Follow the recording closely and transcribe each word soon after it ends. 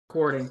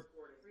Recording.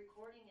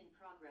 Recording in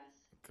progress.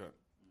 Okay.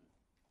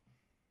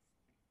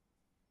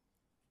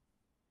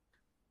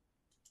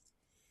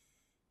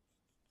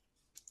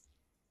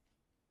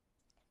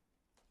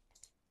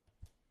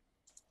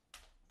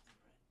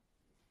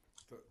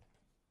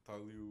 Tá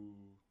ali o...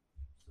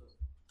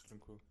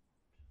 Tranquilo.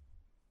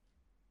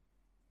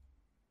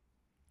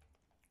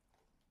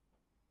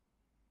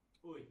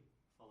 Oi,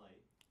 fala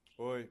aí.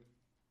 Oi.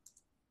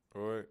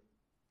 Oi.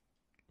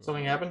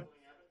 Something happened?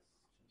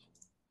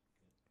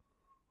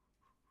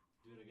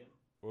 Do it again.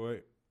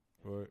 Oi.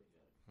 Oi.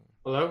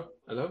 Hello?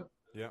 Hello?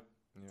 Yeah.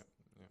 Okay.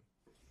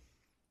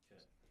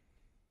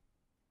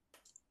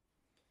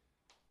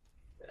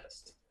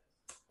 Best.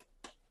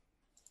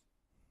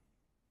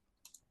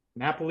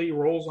 Napoli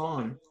rolls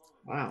on.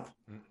 Wow.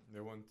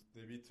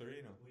 They beat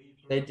Torino.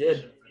 They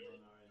did.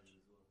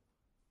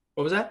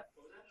 What was that?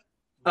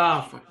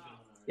 Oh, fuck.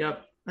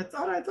 Yep. I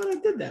thought I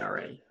did that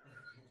already.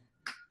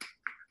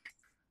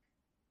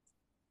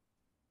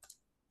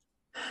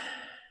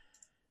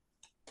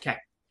 Okay.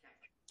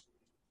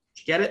 Did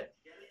you get it?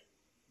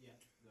 Yeah,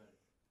 got it.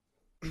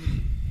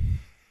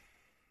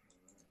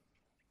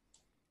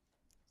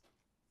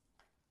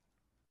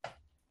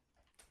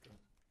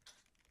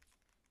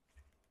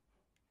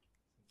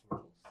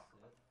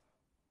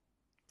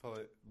 Fala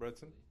aí.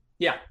 Breton?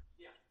 Yeah.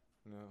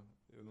 Não,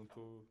 eu não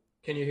tô...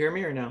 Can you hear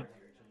me or no? Changed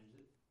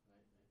it.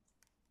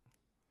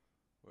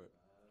 Right. Wait.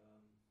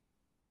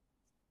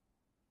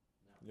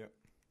 Now. Yeah.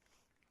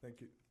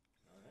 Thank you.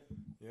 All right.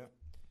 Yeah.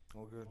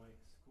 All good. Mike's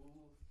cool.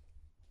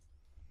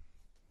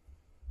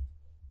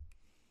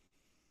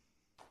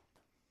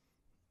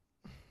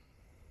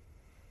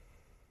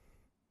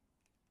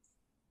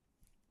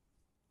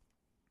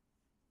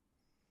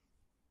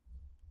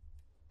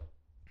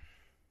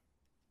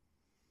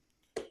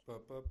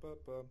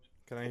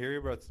 Can I hear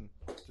you, Breton?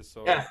 Just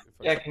so Yeah.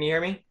 if I... Yeah, can you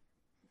hear me?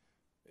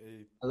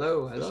 Ei,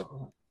 Hello,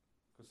 hello.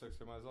 consegue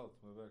ser mais alto,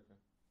 meu beca?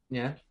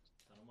 Yeah.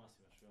 Tá no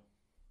máximo, acho eu.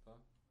 Tá?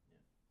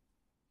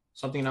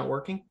 Something not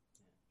working?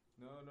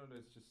 No,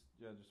 it's just...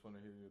 Yeah, I just want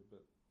to hear you a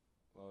bit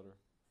louder.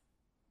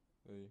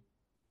 Ei.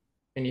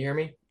 Can you hear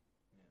me?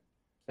 Yeah.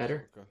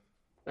 Better? Okay.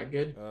 Is that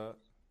good?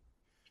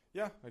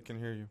 Yeah, I can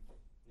hear you.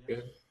 Yeah.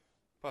 Good.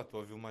 Pá, estou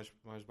a ouvi-lo mais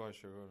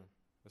baixo agora.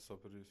 É só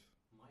por isso.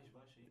 Mais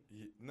baixo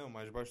aí? Não,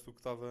 mais baixo do que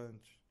estava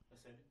antes. A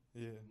sério?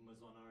 Yeah.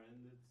 Mas on our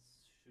end it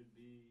should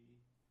be...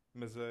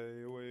 Mas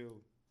é eu a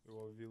ele. Eu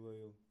ouvi-lo a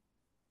ele.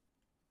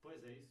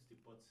 Pois é isso,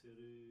 tipo, pode ser...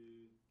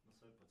 Não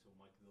sei, pode ser o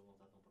mic dele não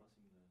está tão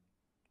próximo da...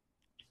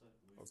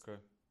 Não sei. Okay.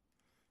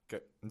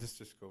 Okay,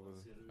 just go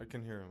with it. I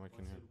can hear him, I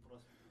can hear him.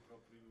 Pode ser o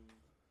próprio...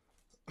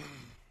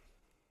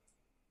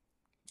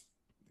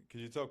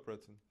 Could you talk,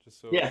 Breton? Just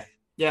so... Yeah.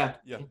 Yeah.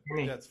 Yeah, Can you hear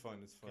me? yeah, it's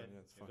fine, it's fine, Okay. yeah,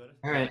 it's fine. Agora?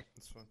 All right.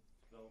 It's fine.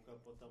 Dá um bocado,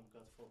 pode estar um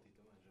bocado faulty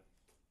também já.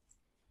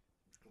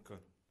 Okay.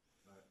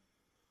 Alright.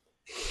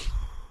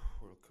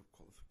 World Cup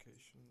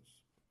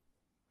qualifications.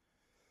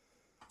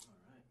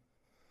 Alright.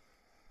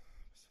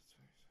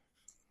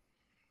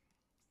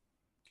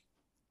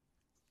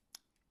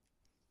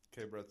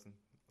 Okay, Breton,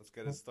 let's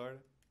get it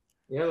started.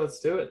 Yeah, let's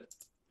do it.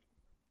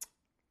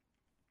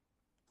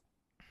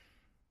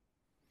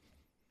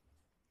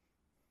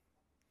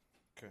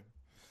 Okay.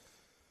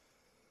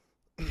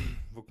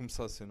 Vou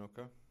começar assim,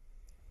 ok?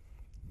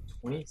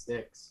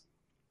 26.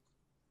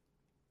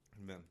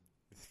 Man,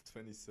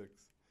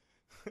 26.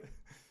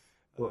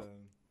 Cool.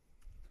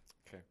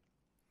 Okay.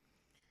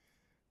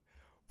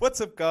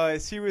 What's up,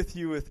 guys? Here with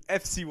you with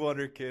FC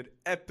Wonderkid,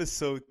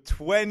 episode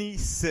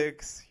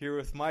 26. Here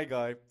with my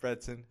guy,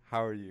 Breton.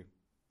 How are you?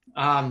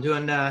 I'm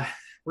doing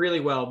really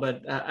well,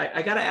 but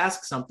I got to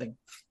ask something.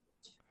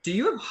 Do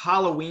you have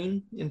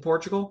Halloween in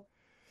Portugal?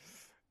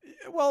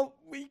 Well,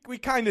 we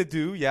kind of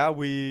do, yeah.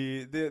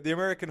 The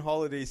American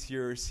holidays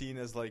here are seen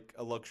as like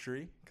a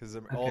luxury because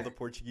all the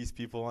Portuguese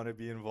people want to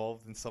be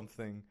involved in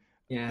something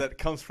that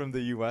comes from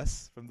the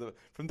U.S.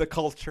 from the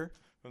culture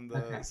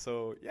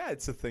So yeah,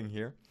 it's a thing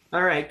here.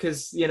 All right,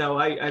 because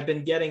I've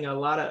been getting a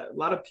lot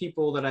of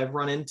people that I've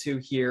run into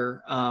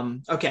here.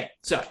 Okay,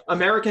 so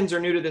Americans are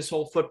new to this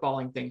whole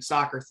footballing thing,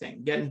 soccer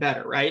thing, getting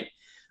better, right?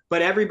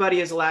 But everybody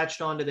has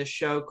latched onto this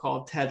show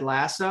called Ted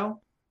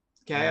Lasso.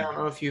 Okay, I don't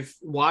know if you've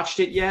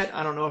watched it yet.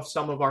 I don't know if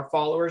some of our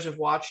followers have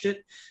watched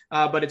it,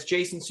 but it's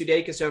Jason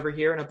Sudeikis over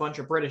here and a bunch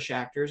of British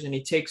actors, and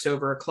he takes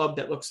over a club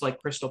that looks like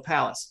Crystal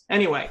Palace.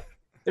 Anyway,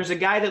 there's a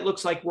guy that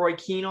looks like Roy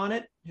Keane on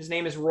it. His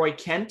name is Roy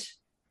Kent,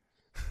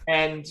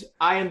 and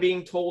I am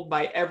being told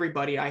by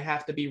everybody I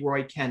have to be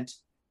Roy Kent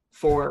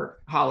for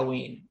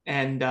Halloween,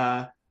 and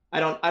I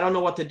don't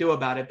know what to do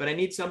about it, but I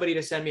need somebody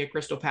to send me a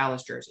Crystal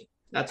Palace jersey.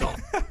 That's all.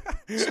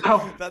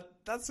 So,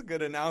 that's a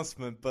good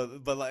announcement, but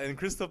and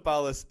Crystal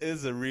Palace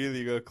is a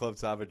really good club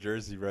to have a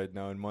jersey right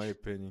now, in my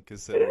opinion,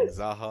 considering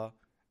Zaha,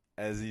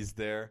 as he's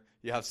there.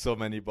 You have so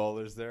many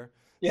ballers there.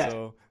 Yeah.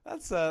 So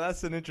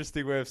that's an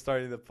interesting way of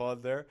starting the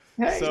pod there.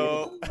 Hey,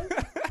 so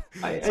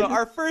so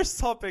our first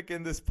topic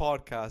in this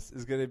podcast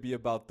is going to be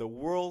about the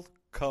World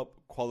Cup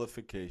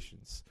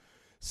qualifications.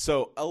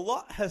 So a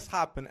lot has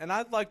happened, and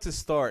I'd like to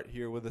start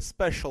here with a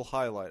special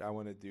highlight I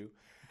want to do.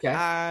 Okay.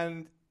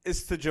 And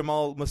is to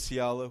Jamal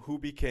Musiala, who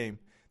became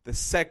the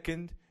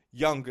second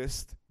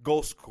youngest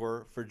goal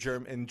scorer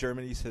in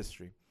Germany's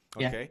history.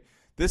 Okay,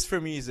 this for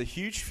me is a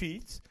huge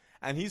feat,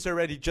 and he's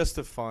already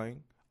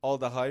justifying all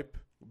the hype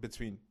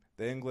between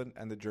the England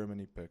and the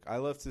Germany pick. I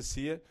love to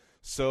see it.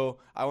 So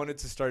I wanted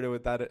to start it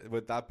with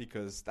that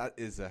because that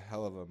is a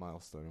hell of a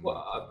milestone.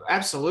 Well,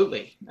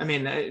 absolutely. I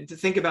mean, to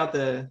think about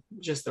the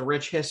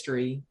rich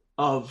history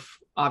of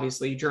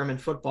obviously German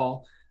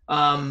football,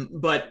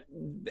 but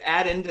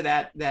add into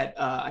that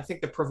I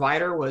think the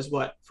provider was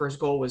first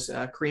goal was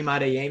Karim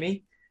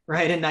Adeyemi,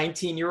 right, a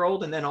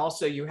 19-year-old, and then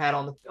also you had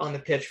on the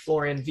pitch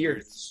Florian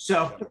Wirtz.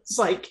 So it's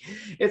like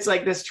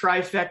this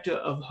trifecta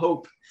of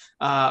hope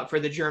for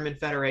the German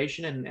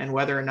Federation and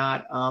whether or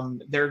not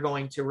they're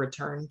going to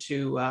return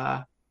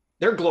to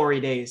their glory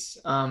days.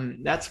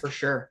 That's for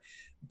sure.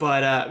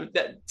 But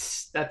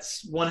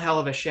that's one hell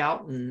of a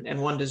shout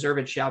and one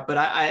deserved shout. But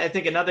I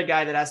think another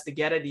guy that has to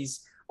get it,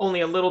 he's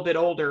only a little bit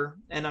older,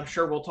 and I'm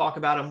sure we'll talk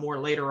about him more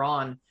later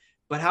on.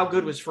 But how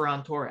good was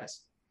Ferran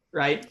Torres,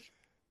 right?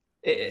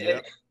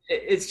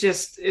 It's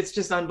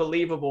just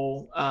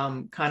unbelievable,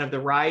 kind of the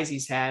rise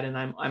he's had, and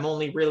I'm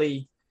only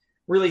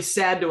really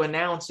sad to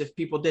announce if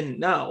people didn't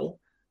know,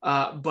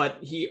 but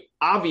he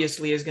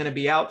obviously is going to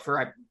be out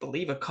for, I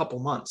believe, a couple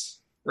months.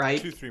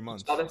 Right? 2-3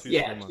 months.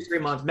 2-3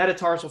 months.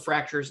 Metatarsal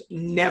fractures,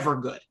 never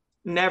good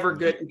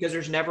because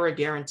there's never a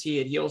guarantee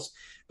it heals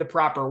the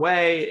proper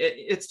way.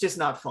 It's just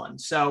not fun.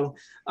 So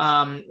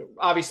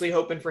obviously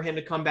hoping for him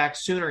to come back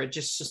sooner. It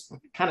just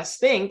kind of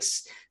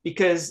stinks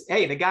because,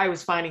 hey, the guy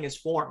was finding his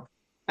form.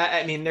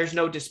 I mean, there's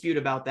no dispute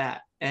about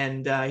that.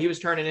 And he was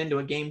turning into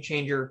a game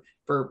changer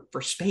for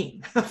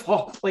Spain, of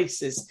all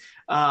places.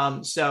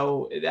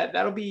 So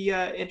that'll be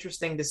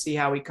interesting to see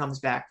how he comes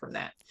back from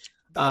that.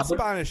 The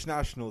Spanish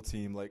national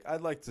team,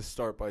 I'd like to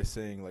start by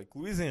saying,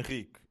 Luis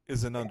Enrique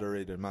is an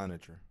underrated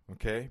manager,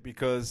 okay?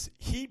 Because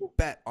he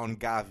bet on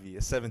Gavi, a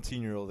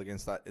 17-year-old,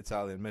 against that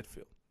Italian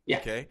midfield,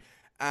 okay?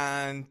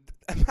 And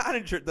a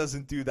manager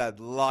doesn't do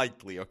that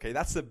lightly, okay?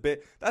 That's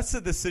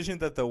a decision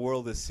that the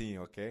world is seeing,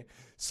 okay?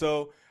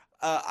 So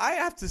I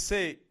have to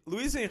say,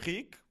 Luis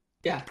Enrique,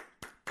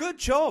 good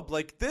job.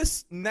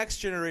 This next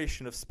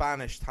generation of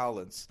Spanish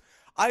talents,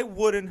 I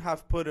wouldn't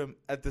have put him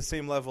at the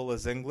same level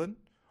as England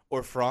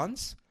or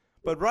France,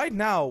 but right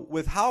now,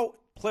 with how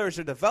players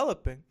are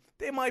developing,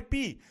 they might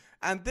be.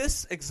 And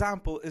this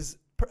example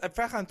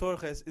Ferran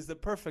Torres is the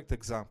perfect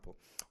example.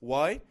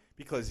 Why?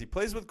 Because he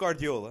plays with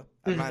Guardiola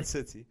at Man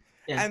City,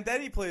 and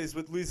then he plays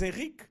with Luis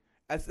Enrique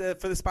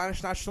for the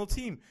Spanish national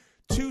team.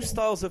 Two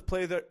styles of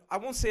play that I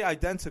won't say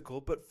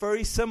identical, but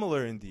very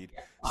similar indeed.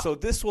 So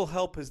this will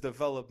help his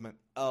development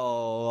a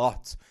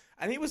lot.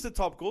 And he was the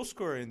top goal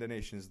scorer in the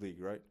Nations League,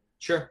 right?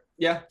 Sure.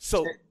 Yeah.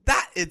 So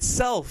that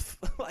itself,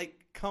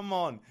 come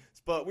on.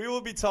 But we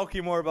will be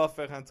talking more about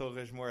Ferran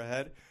Torres more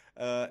ahead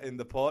in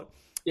the pod.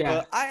 Yeah.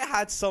 But I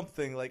had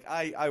something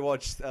I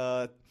watched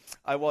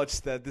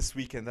this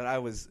weekend that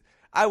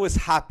I was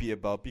happy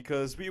about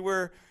because we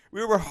were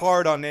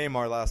hard on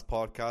Neymar last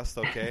podcast,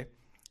 okay?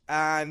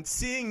 And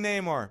seeing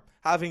Neymar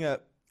having a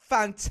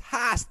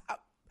fantastic,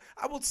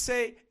 I won't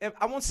say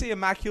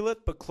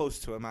immaculate, but close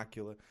to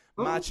immaculate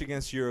match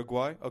against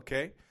Uruguay,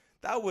 okay?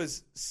 That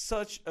was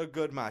such a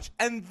good match.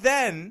 And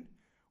then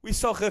we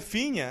saw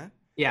Rafinha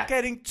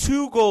getting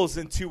 2 goals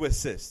and 2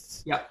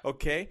 assists. Yeah.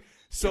 Okay?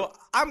 So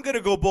I'm going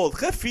to go bold.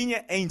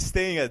 Rafinha ain't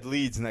staying at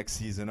Leeds next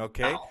season,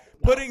 okay? No.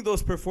 Putting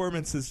those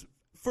performances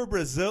for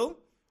Brazil,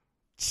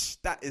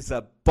 that is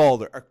a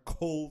baller, a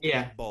cold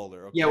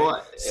baller. Okay? Yeah,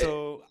 well,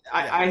 so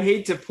I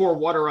hate to pour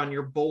water on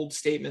your bold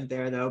statement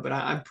there, though, but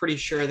I'm pretty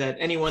sure that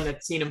anyone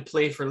that's seen him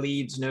play for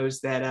Leeds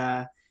knows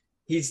that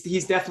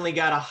he's definitely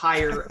got a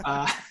higher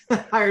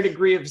higher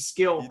degree of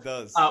skill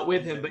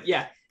with him. But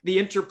yeah, the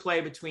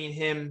interplay between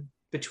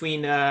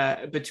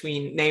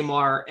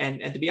Neymar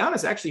and to be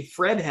honest, actually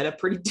Fred had a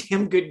pretty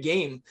damn good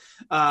game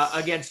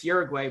against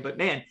Uruguay. But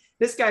man,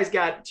 this guy's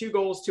got 2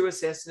 goals, 2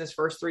 assists in his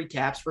first 3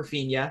 caps for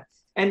Rafinha.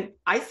 And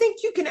I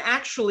think you can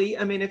actually,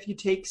 I mean, if you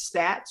take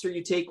stats or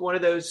you take one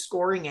of those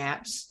scoring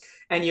apps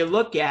and you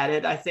look at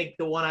it, I think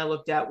the one I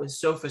looked at was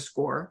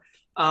SofaScore.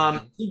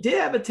 He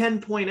did have a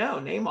 10.0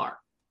 Neymar.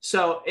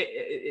 So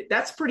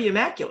that's pretty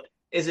immaculate.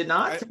 Is it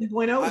not?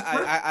 10.0?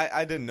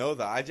 I didn't know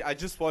that. I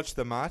just watched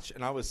the match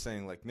and I was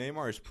saying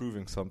Neymar is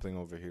proving something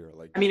over here.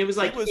 I mean, it was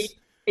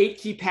eight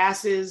key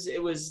passes.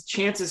 It was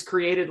chances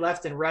created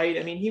left and right.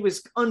 I mean, he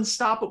was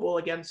unstoppable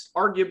against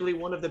arguably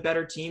one of the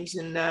better teams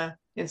in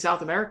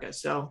South America.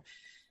 So,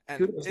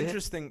 and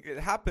interesting,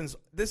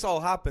 this all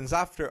happens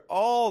after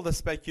all the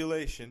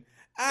speculation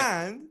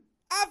and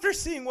after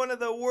seeing one of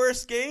the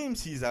worst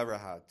games he's ever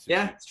had.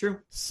 Yeah, it's true.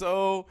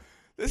 So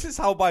this is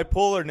how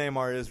bipolar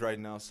Neymar is right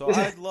now. So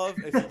I'd love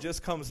if he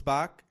just comes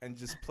back and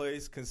just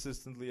plays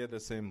consistently at the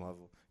same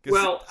level.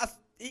 Well,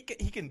 he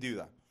can do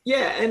that.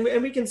 Yeah,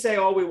 and we can say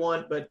all we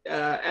want, but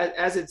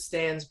as it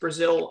stands,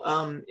 Brazil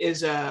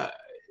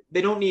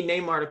they don't need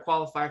Neymar to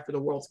qualify for the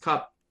World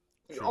Cup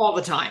all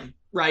the time,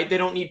 right? They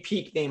don't need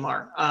peak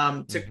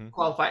Neymar to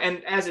qualify.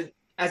 And as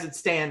it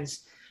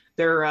stands,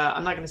 they're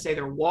I'm not going to say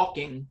they're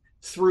walking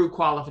through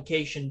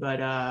qualification, but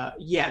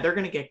yeah, they're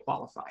going to get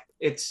qualified.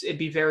 It'd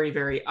be very,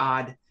 very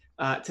odd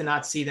to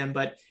not see them.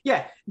 But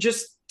yeah,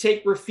 just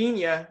take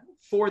Rafinha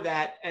for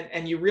that,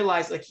 and you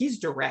realize like he's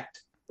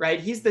direct, right?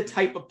 He's the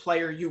type of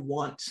player you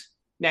want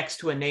next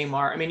to a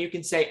Neymar. I mean, you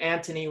can say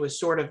Antony was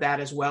sort of that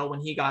as well when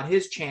he got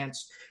his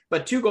chance,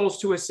 but 2 goals,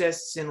 2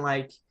 assists in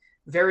like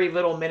very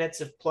little minutes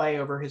of play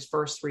over his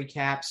first 3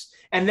 caps.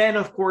 And then,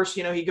 of course,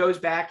 you know, he goes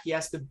back, he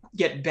has to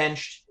get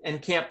benched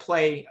and can't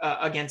play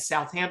against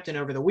Southampton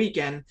over the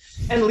weekend.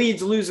 And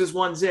Leeds loses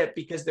 1-0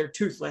 because they're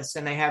toothless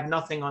and they have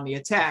nothing on the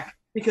attack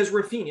because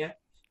Rafinha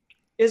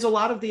is a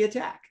lot of the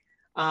attack.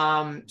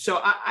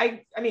 So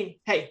I mean,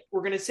 hey,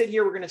 we're going to sit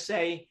here, we're going to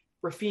say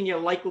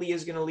Rafinha likely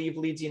is going to leave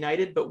Leeds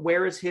United, but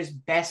where is his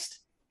best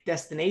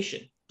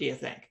destination, do you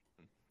think?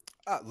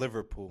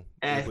 Liverpool.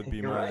 It would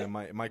be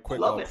my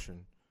quick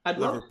option. I'd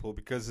Liverpool,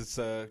 because it's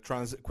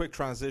quick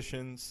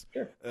transitions,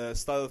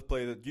 style of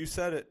play that you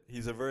said it.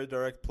 He's a very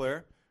direct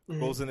player.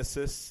 Goals and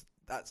assists,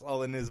 that's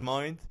all in his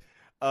mind.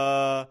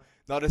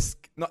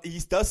 He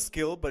does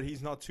skill, but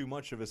he's not too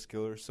much of a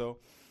skiller. So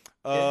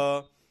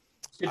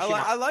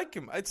I like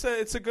him. It's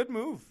a good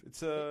move.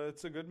 It's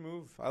a good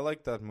move. I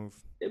like that move.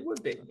 It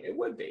would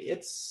be.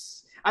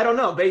 It's, I don't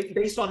know,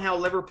 based on how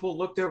Liverpool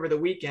looked over the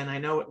weekend. I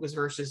know it was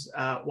versus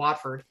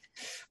Watford,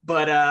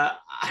 but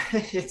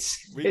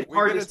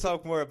we're going to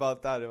talk more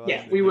about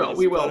that. We will.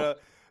 But,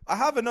 I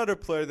have another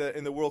player that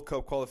in the World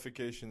Cup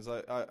qualifications,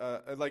 I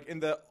like in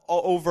the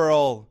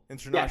overall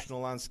international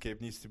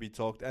landscape needs to be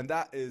talked, and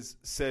that is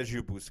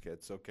Sergio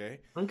Busquets. Okay.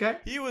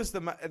 He was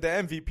the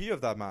MVP of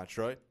that match,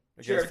 right,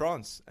 against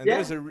France, and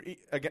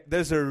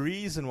there's a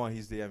reason why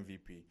he's the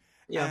MVP.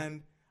 Yeah.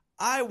 And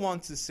I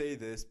want to say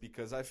this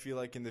because I feel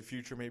like in the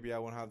future maybe I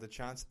won't have the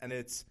chance, and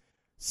it's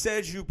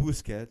Sergio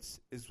Busquets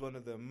is one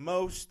of the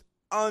most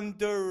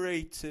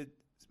underrated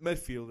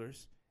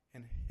midfielders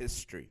in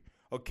history.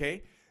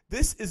 Okay.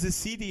 This is a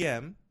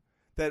CDM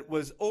that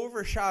was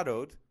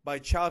overshadowed by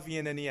Xavi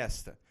and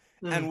Iniesta.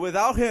 And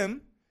without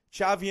him,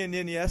 Xavi and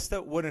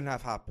Iniesta wouldn't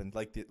have happened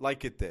like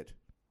it did.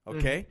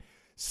 Okay?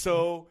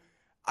 So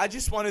I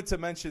just wanted to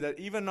mention that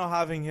even not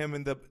having him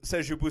in the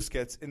Sergio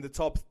Busquets in the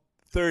top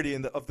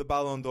 30 of the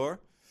Ballon d'Or,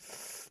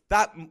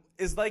 that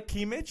is like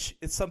Kimmich.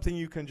 It's something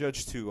you can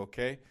judge too,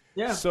 okay?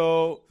 Yeah.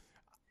 So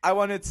I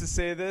wanted to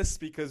say this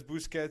because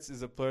Busquets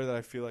is a player that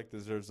I feel like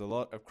deserves a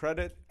lot of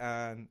credit,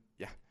 and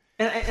yeah.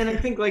 And I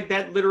think like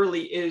that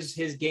literally is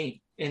his game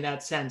in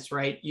that sense,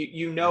 right?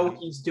 You know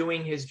he's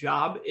doing his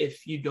job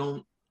if you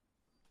don't,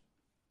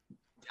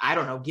 I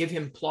don't know, give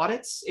him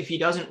plaudits if he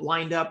doesn't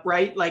wind up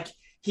right. Like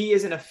he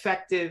is an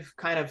effective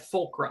kind of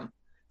fulcrum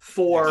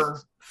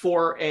for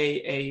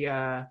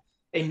a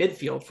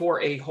midfield,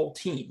 for a whole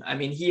team. I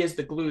mean, he is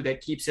the glue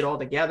that keeps it all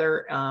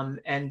together.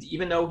 And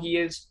even though he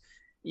is,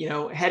 you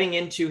know, heading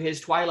into his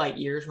twilight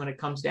years when it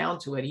comes down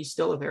to it, he's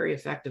still a very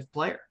effective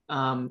player.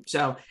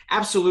 So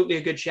absolutely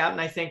a good shout.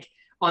 And I think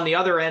on the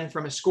other end,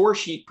 from a score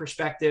sheet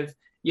perspective,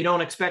 you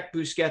don't expect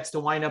Busquets to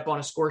wind up on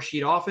a score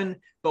sheet often,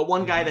 but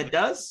one guy that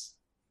does,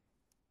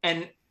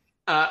 and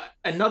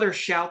another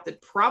shout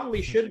that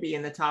probably should be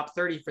in the top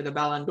 30 for the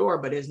Ballon d'Or,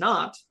 but is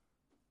not,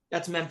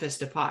 that's Memphis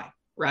Depay,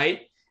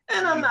 right?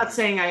 And I'm not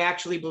saying I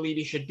actually believe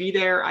he should be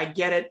there. I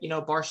get it. You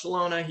know,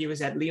 Barcelona, he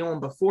was at Lyon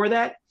before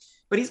that.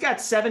 But he's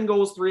got 7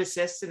 goals, 3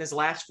 assists in his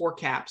last 4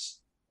 caps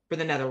for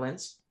the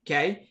Netherlands.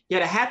 Okay. He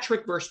had a hat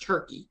trick versus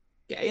Turkey.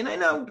 Okay. And I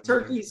know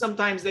Turkey,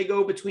 sometimes they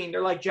go between,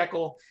 they're like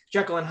Jekyll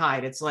and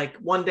Hyde. It's like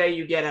one day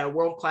you get a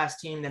world-class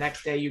team, the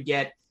next day you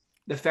get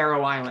the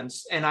Faroe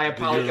Islands. And I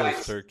apologize.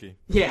 The Euros Turkey.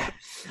 Yeah.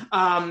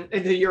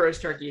 The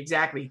Euros Turkey,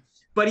 exactly.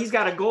 But he's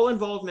got a goal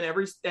involvement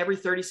every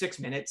 36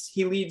 minutes.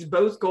 He leads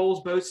both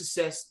goals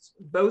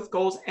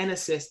and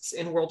assists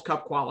in World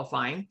Cup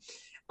qualifying.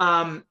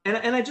 And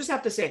I just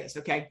have to say this,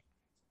 okay?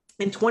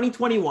 In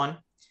 2021,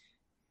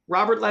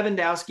 Robert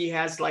Lewandowski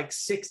has like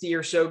 60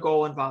 or so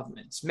goal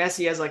involvements.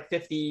 Messi has like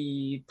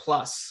 50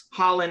 plus.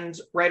 Haaland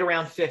right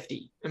around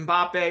 50.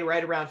 Mbappe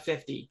right around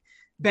 50.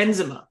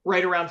 Benzema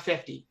right around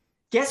 50.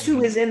 Guess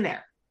who is in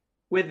there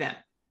with them?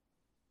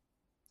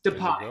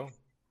 Depay.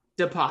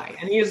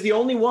 And he is the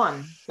only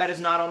one that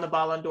is not on the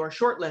Ballon d'Or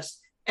shortlist.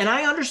 And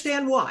I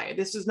understand why.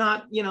 This is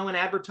not, you know, an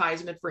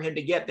advertisement for him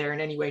to get there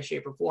in any way,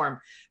 shape, or form.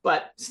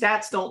 But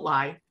stats don't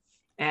lie.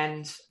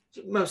 And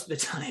most of the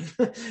time,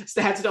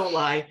 stats don't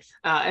lie.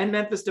 And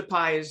Memphis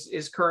Depay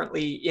is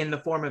currently in the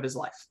form of his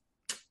life.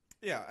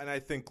 Yeah, and I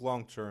think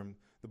long-term,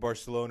 the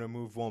Barcelona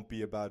move won't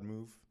be a bad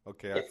move.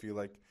 Okay, yeah. I feel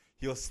like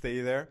he'll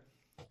stay there.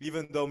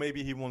 Even though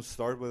maybe he won't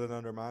start with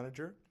another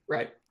manager.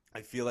 Right.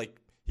 I feel like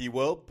he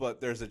will,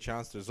 but there's a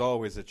chance. There's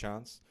always a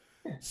chance.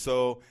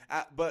 So,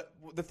 but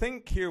the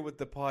thing here with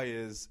Depay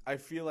is I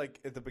feel like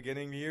at the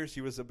beginning of the years,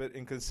 he was a bit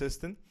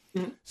inconsistent.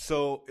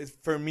 So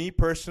for me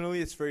personally,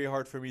 it's very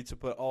hard for me to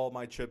put all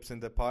my chips in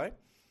Depay.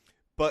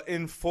 But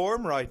in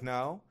form right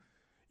now,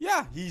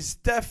 yeah, he's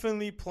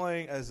definitely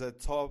playing as a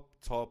top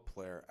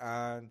player.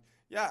 And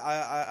yeah,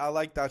 I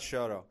like that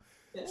shout out.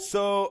 Yeah.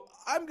 So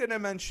I'm going to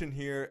mention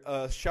here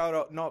a shout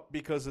out, not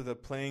because of the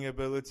playing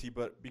ability,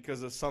 but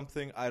because of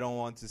something I don't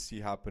want to see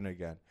happen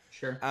again.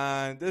 Sure.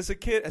 And there's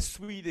a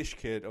Swedish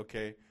kid,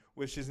 okay,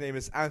 which his name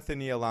is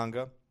Anthony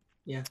Elanga.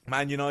 Yeah.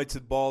 Man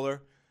United baller.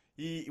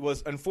 He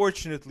was,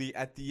 unfortunately,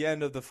 at the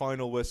end of the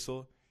final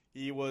whistle,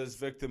 he was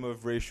victim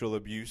of racial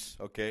abuse,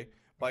 okay,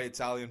 by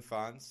Italian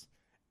fans.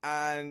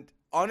 And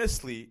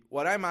honestly,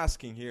 what I'm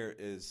asking here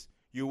is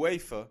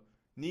UEFA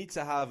need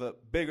to have a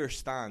bigger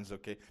stance,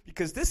 okay?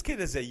 Because this kid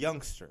is a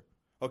youngster,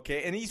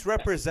 okay? And he's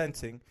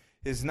representing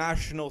his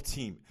national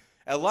team.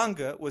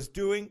 Elanga was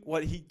doing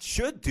what he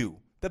should do,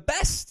 the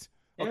best,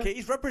 okay? Yeah.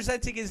 He's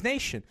representing his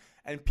nation.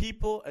 And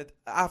people,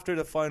 after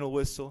the final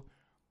whistle,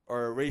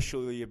 are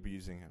racially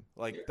abusing him.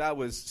 Like, that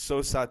was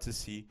so sad to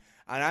see.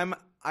 And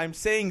I'm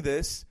saying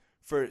this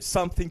for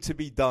something to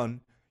be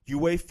done.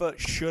 UEFA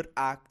should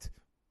act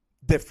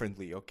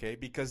differently, okay?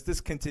 Because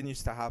this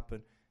continues to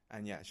happen.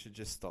 And, yeah, it should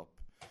just stop.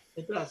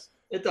 It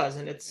does,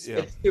 and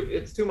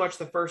it's too much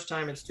the first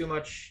time. It's too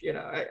much,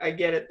 I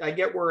get it. I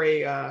get we're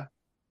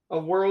a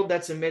world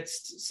that's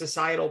amidst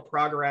societal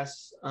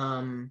progress,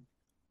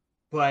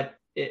 but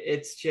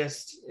it's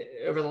just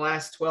over the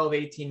last 12,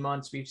 18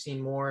 months, we've seen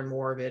more and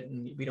more of it,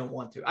 and we don't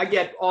want to. I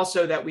get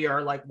also that we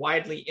are like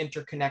widely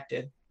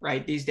interconnected,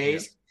 right, these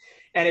days,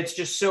 and it's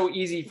just so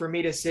easy for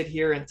me to sit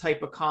here and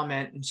type a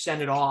comment and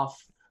send it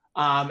off.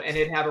 And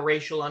it have a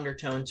racial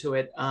undertone to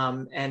it.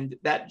 And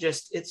that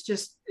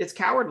it's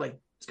cowardly.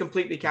 It's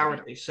completely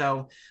cowardly.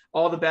 So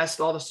all the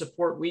best, all the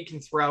support we can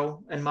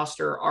throw and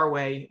muster our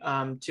way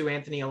to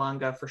Anthony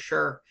Elanga for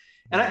sure.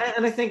 And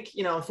I think,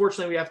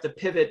 unfortunately we have to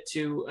pivot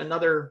to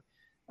another,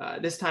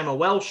 this time a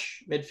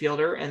Welsh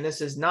midfielder, and this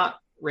is not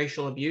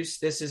racial abuse.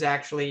 This is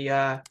actually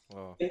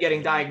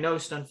getting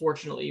diagnosed,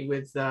 unfortunately,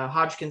 with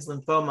Hodgkin's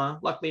lymphoma.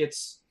 Luckily,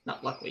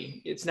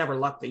 it's never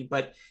luckily,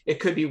 but it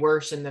could be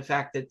worse in the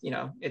fact that,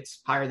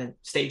 it's higher than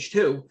stage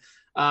 2.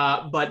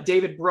 But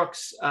David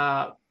Brooks,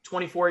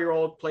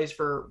 24-year-old, plays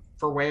for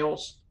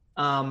Wales,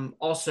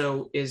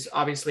 also is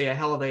obviously a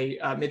hell of a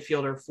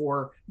midfielder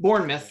for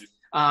Bournemouth,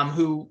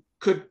 who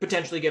could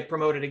potentially get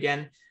promoted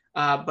again.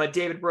 But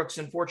David Brooks,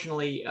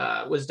 unfortunately,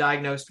 was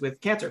diagnosed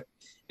with cancer,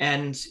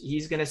 and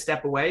he's going to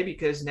step away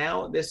because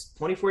now this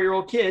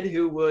 24-year-old kid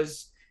who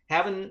was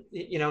having,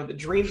 the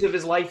dreams of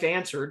his life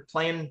answered,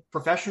 playing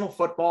professional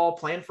football,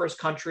 playing for his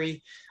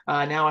country,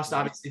 now has to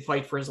obviously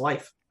fight for his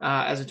life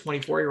as a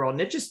 24-year-old.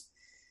 And it just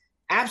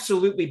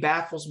absolutely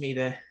baffles me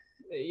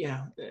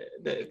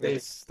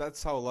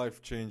that's how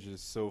life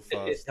changes so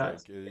fast. It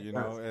does.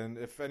 And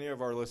if any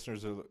of our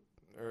listeners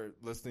are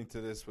listening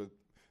to this with,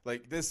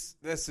 like, this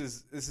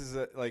is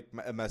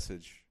a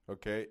message,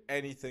 okay?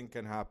 Anything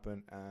can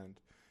happen, and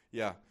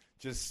yeah,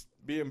 just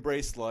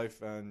embrace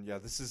life. And yeah,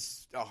 this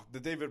is the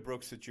David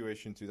Brooks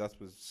situation too. That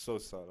was so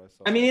sad.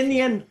 I mean, in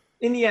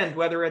the end,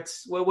 whether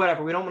it's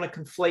whatever, we don't want to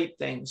conflate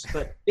things,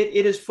 but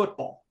it is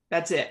football.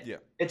 That's it. Yeah,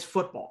 it's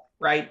football,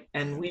 right?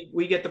 And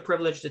we get the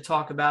privilege to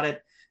talk about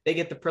it. They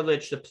get the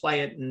privilege to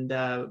play it, and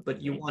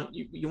but you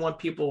want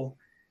people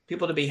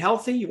to be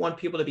healthy. You want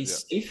people to be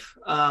safe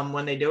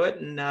when they do it.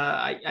 And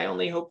I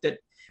only hope that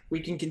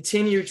we can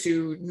continue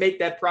to make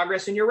that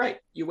progress. And you're right,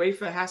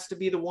 UEFA has to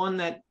be the one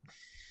that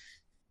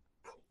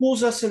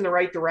pulls us in the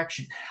right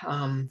direction.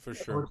 For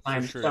sure.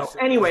 So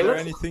anyway, is there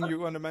anything you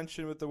want to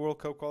mention with the World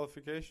Cup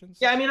qualifications?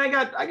 Yeah, I mean,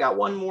 I got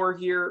one more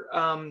here.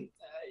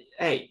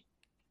 Hey,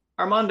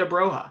 Armando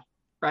Broja,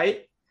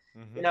 right?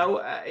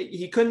 Mm-hmm.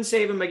 He couldn't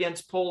save him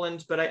against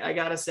Poland, but I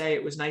gotta say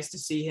it was nice to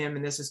see him.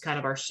 And this is kind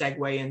of our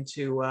segue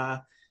into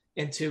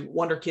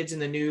Wonderkids in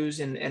the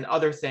news and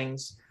other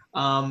things.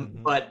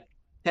 But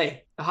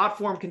hey, the hot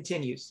form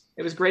continues.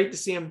 It was great to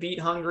see him beat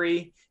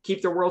Hungary,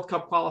 keep their World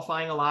Cup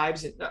qualifying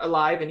alive.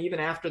 And even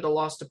after the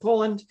loss to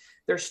Poland,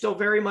 they're still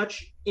very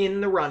much in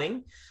the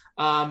running.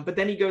 But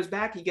then he goes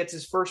back, he gets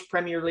his first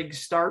Premier League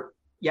start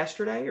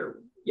yesterday,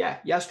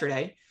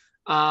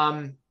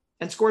 and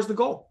scores the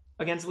goal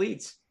against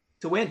Leeds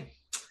to win.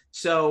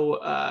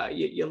 So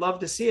you love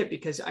to see it,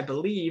 because I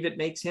believe it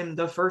makes him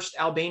the first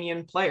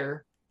Albanian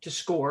player to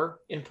score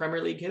in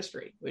Premier League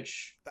history,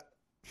 which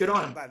good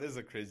on him. That is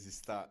a crazy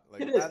stat.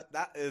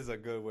 That is a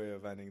good way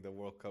of ending the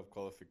World Cup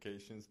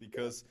qualifications,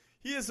 because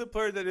he is a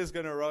player that is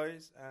going to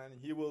rise and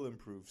he will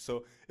improve.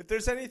 So if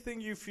there's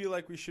anything you feel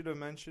like we should have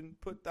mentioned,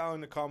 put down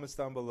in the comments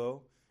down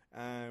below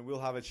and we'll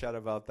have a chat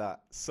about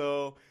that.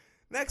 So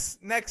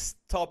next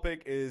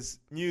topic is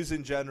news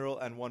in general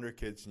and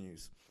Wonderkids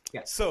news.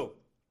 Yes. So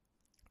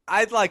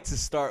I'd like to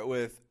start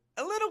with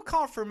a little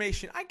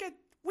confirmation. I get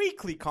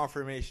weekly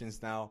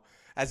confirmations now,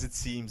 as it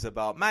seems,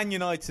 about Man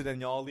United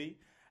and Yali.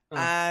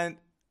 And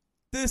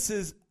this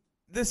is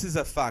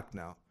a fact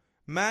now.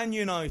 Man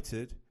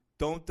United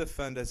don't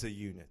defend as a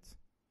unit.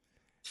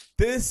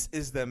 This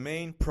is the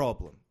main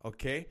problem,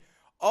 okay?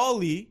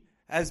 Oli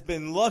has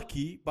been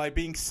lucky by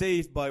being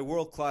saved by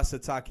world-class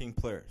attacking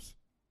players,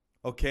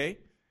 okay?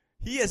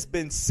 He has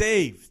been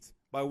saved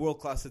by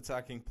world-class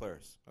attacking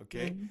players,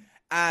 okay? Mm-hmm.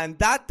 And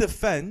that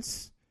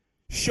defense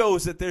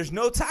shows that there's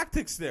no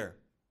tactics there.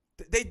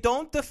 They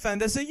don't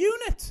defend as a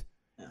unit.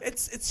 Yeah.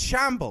 It's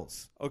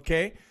shambles,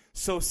 okay?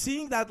 So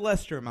seeing that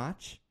Leicester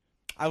match,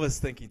 I was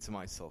thinking to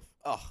myself,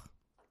 oh,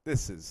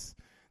 this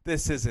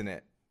isn't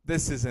it.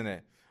 This isn't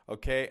it,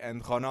 okay?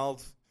 And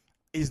Ronald,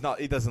 he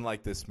doesn't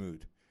like this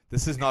mood.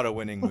 This is not a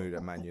winning mood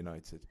at Man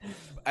United.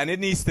 And it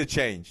needs to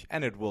change,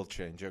 and it will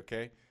change,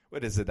 okay?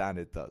 What is Zidane?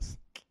 It does.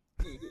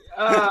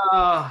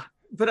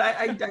 But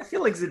I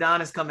feel like Zidane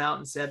has come out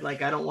and said,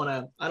 like, I don't want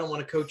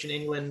to coach in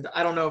England.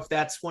 I don't know if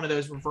that's one of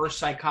those reverse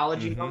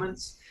psychology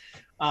moments.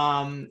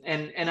 And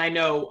I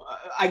know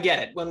I get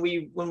it. When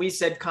we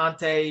said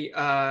Conte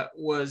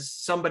was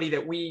somebody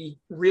that we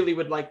really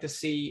would like to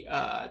see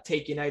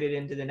take United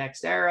into the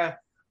next era,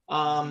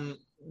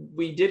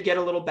 we did get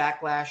a little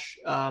backlash,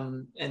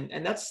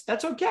 and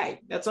that's okay.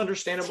 That's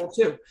understandable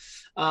too.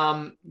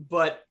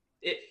 But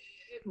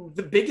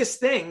the biggest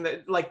thing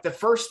that, like, the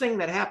first thing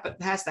that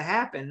has to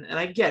happen, and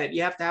I get it,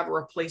 you have to have a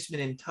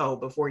replacement in tow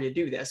before you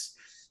do this,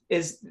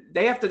 is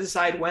they have to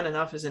decide when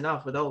enough is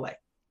enough with Ole,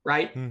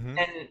 right?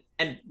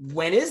 And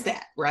when is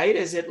that, right?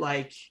 Is it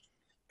like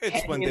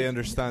it's when they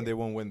understand they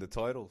won't win the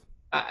title,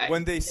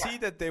 when they see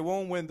that they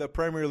won't win the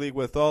Premier League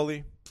with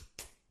Ole,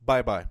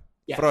 bye.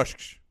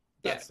 Frosch.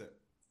 That's it.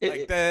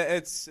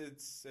 It's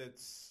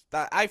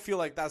that. I feel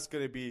like that's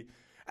gonna be,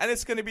 and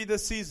it's gonna be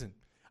this season.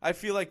 I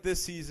feel like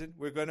this season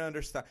we're going to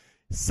understand.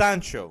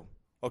 Sancho,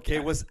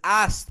 was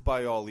asked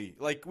by Ole.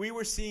 Like, we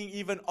were seeing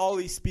even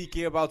Ole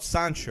speaking about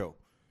Sancho,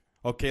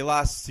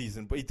 last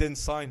season, but he didn't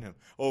sign him.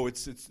 Oh,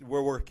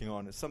 we're working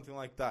on it, something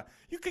like that.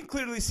 You can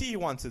clearly see he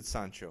wanted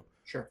Sancho.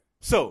 Sure.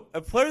 So,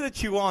 a player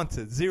that you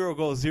wanted, 0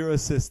 goals, 0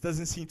 assists,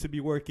 doesn't seem to be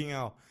working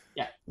out.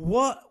 Yeah.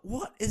 What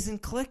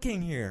isn't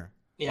clicking here?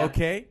 Yeah.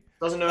 Okay?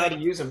 Doesn't know how to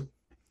use him.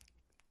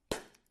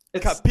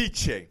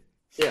 Capiche.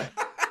 Yeah.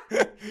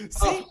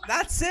 See,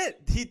 that's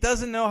it. He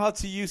doesn't know how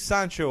to use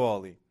Sancho,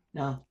 Ole.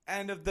 No.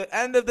 End of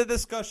the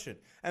discussion.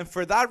 And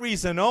for that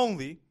reason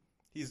only,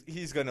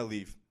 he's gonna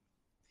leave.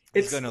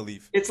 He's gonna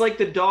leave. It's like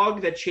the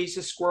dog that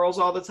chases squirrels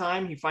all the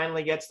time. He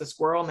finally gets the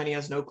squirrel, and then he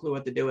has no clue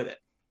what to do with it.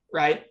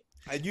 Right?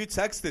 And you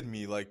texted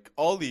me, like,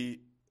 Ole,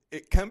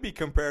 it can be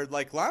compared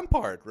like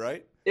Lampard,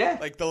 right? Yeah.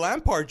 Like the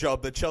Lampard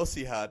job that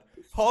Chelsea had.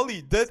 Ole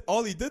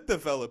did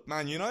develop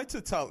Man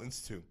United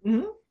talents too.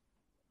 Mm-hmm.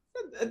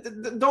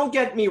 Don't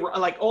get me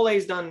wrong. Like,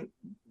 Ole's done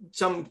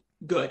some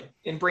good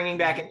in bringing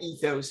back an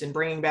ethos and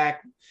bringing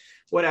back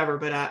whatever,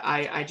 but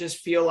I just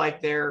feel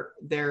like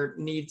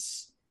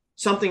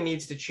something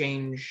needs to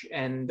change,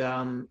 and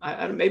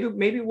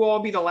maybe we'll all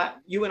be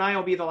you and I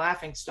will be the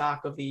laughing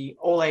stock of the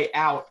Ole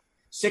out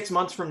 6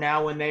 months from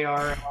now when they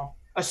are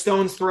a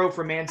stone's throw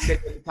from Man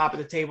City at the top of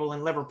the table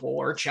in Liverpool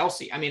or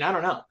Chelsea. I mean, I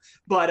don't know,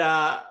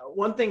 but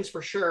one thing's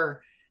for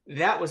sure,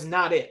 that was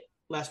not it.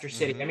 Leicester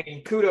City. I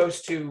mean,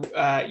 kudos to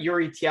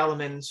Yuri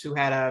Tielemans, who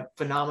had a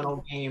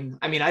phenomenal game.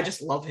 I mean, I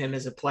just love him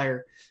as a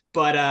player,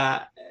 but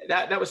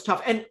that was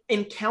tough. And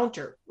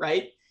encounter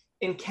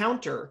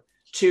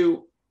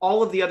to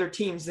all of the other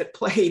teams that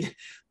played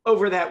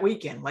over that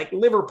weekend. Like,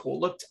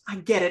 Liverpool looked, I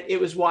get it, it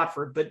was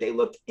Watford, but they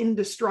looked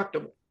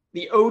indestructible.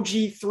 The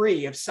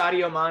OG3 of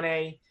Sadio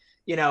Mane,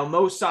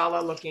 Mo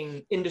Salah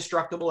looking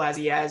indestructible as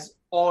he has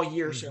all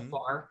year so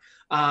far.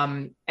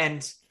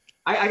 And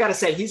I got to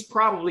say, he's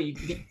probably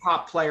the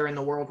top player in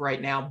the world right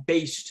now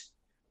based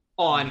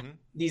on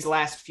these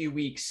last few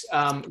weeks.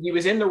 He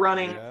was in the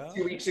running a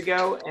few weeks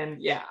ago, and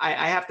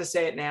I have to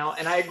say it now.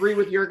 And I agree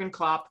with Jurgen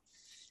Klopp.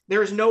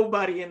 There's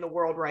nobody in the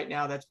world right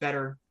now that's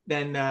better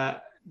than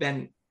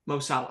Mo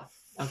Salah.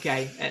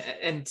 Okay.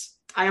 And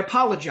I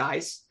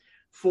apologize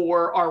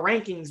for our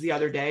rankings the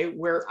other day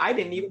where I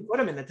didn't even put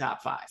him in the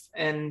top 5.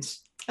 And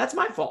that's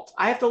my fault.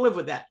 I have to live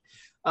with that.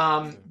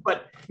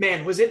 But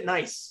man, was it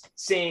nice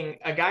seeing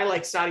a guy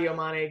like Sadio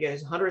Mane get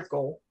his 100th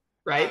goal,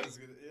 right?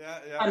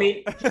 Yeah. I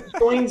mean, he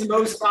joins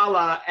Mo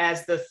Salah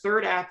as the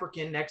third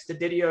African next to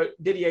Didier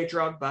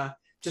Drogba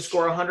to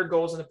score 100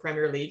 goals in the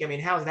Premier League. I mean,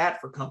 how's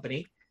that for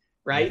company,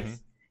 right?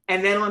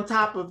 And then on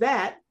top of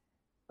that,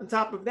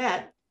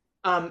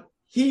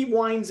 he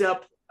winds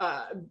up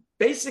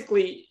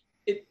basically,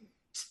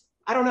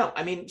 I don't know.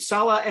 I mean,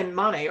 Salah and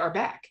Mane are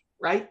back,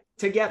 right?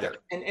 Together.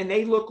 And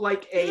they look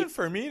like Even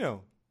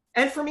Firmino.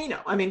 And Firmino,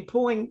 I mean,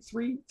 pulling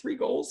three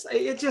goals.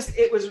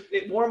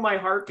 It warmed my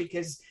heart,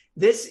 because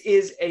this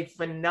is a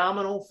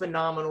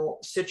phenomenal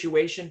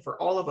situation for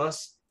all of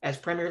us as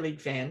Premier League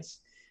fans,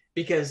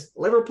 because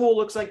Liverpool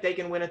looks like they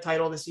can win a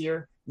title this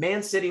year.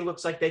 Man City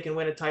looks like they can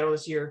win a title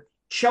this year.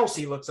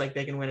 Chelsea looks like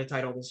they can win a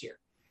title this year.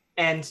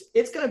 And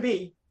it's going to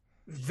be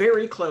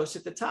very close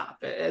at the top,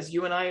 as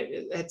you and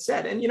I had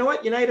said. And you know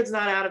what? United's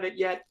not out of it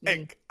yet.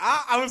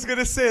 I was going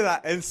to say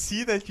that, and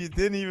see that you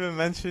didn't even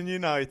mention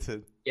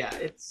United. Yeah,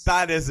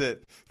 that is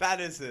it.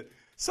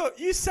 So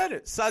you said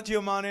it.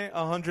 Sadio Mane,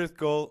 100th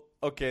goal.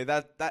 Okay,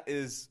 that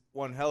is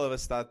one hell of a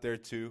stat there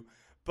too.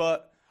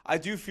 But I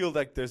do feel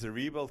like there's a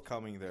rebuild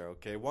coming there.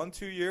 Okay,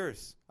 1-2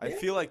 years. Yeah. I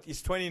feel like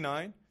he's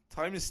 29.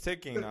 Time is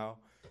ticking now.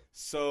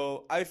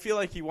 So I feel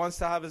like he wants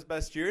to have his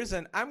best years,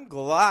 and I'm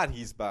glad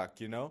he's back.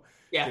 Yeah,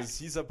 because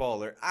he's a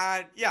baller.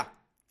 And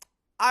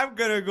I'm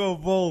gonna go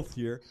bold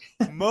here.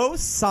 Mo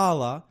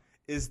Salah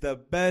is the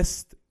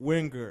best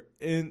winger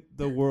in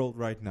the world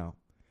right now.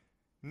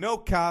 No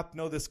cap,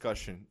 no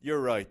discussion.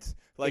 You're right.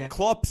 Like,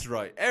 Klopp's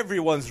right.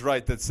 Everyone's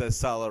right that says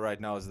Salah right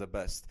now is the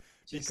best.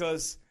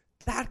 Because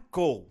that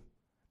goal,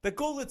 the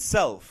goal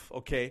itself,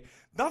 okay,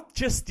 not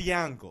just the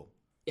angle,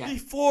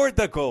 before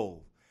the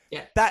goal,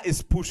 that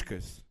is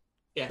Puskás.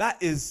 Yeah. That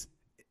is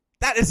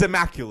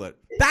immaculate.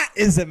 That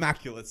is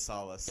immaculate,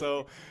 Salah.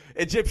 So,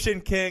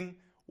 Egyptian king,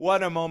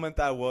 what a moment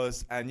that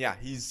was. And yeah,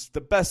 he's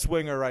the best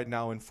winger right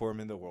now in form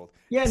in the world.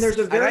 Yeah, and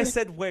and I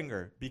said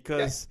winger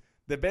because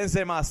the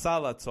Benzema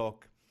Salah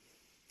talk,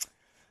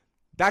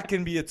 that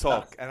can be a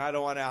talk, and I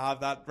don't want to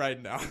have that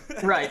right now.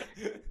 Right.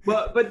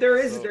 But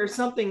there's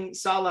something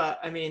Salah,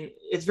 I mean,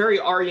 it's very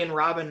Arjen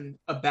Robben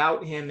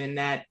about him in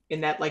that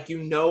like,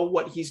 you know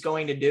what he's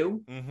going to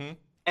do. Mm-hmm.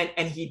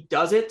 And he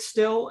does it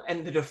still,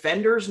 and the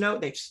defenders know.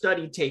 They've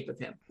studied tape of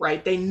him,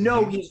 right? They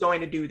know he's going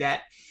to do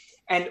that.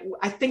 And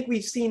I think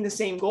we've seen the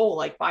same goal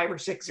like 5 or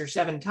 6 or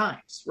 7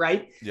 times,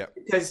 right? Yeah.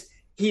 Because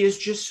he is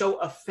just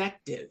so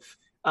effective.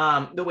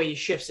 The way he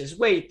shifts his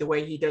weight, the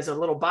way he does a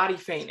little body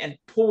feint and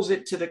pulls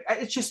it to the.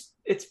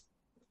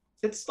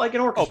 It's like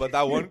an orchestra. Oh, but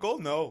that one goal,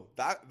 no,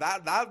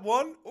 that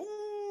one,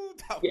 ooh,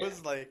 that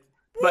was like.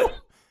 Woo.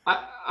 But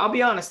I'll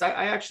be honest,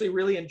 I actually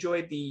really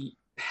enjoyed the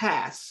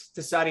pass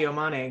to Sadio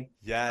Mane.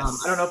 Yes.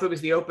 I don't know if it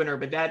was the opener,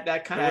 but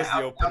that kind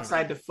of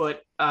outside the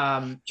foot,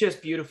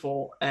 just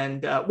beautiful.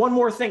 And one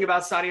more thing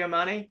about Sadio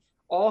Mane,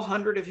 all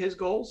 100 of his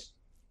goals,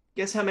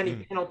 guess how many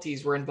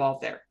penalties were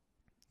involved there?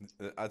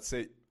 I'd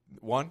say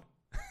 1.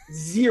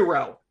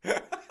 0.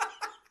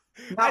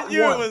 I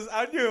knew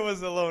it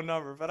was a low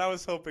number, but I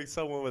was hoping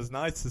someone was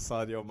nice to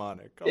Sadio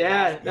Mane.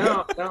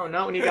 No,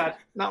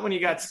 not when you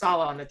got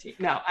Salah on the team.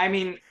 No, I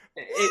mean,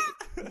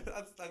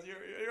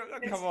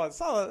 come on,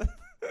 Salah.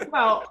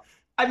 Well,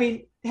 I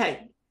mean,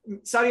 hey,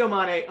 Sadio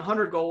Mane,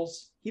 100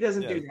 goals. He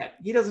doesn't do that.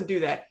 He doesn't do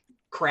that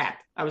crap.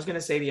 I was going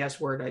to say the S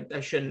word.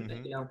 I shouldn't,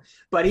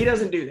 but he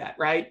doesn't do that,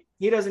 right?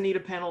 He doesn't need a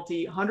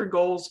penalty. 100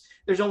 goals.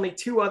 There's only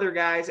 2 other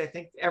guys, I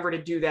think, ever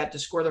to do that, to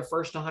score their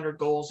first 100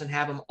 goals and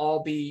have them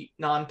all be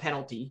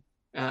non-penalty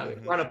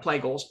run of play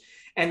goals.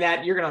 And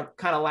that you're going to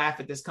kind of laugh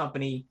at this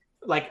company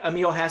like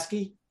Emil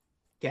Heskey.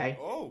 Okay.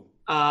 Oh,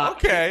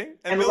 okay.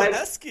 Emil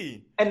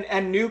Heskey.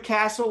 And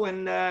Newcastle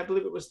and I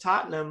believe it was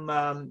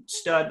Tottenham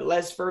stud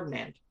Les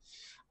Ferdinand.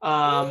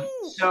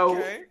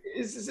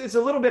 It's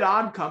a little bit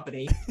odd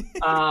company,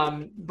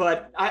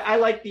 but I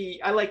like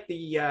the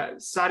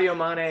Sadio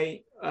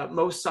Mane,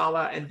 Mo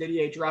Salah, and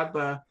Didier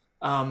Drogba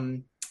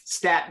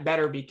stat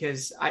better,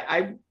 because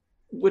I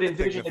would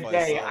envision a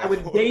day, I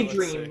would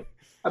daydream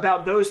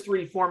about those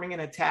 3 forming an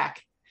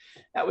attack.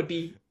 That would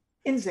be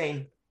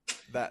insane.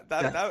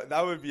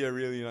 That would be a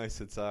really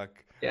nice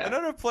attack. Yeah.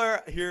 Another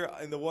player here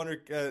in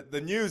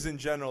the news in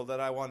general that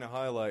I want to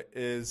highlight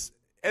is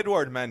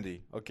Edouard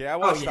Mendy. Okay, I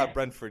watched that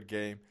Brentford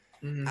game,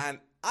 and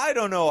I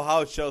don't know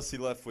how Chelsea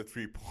left with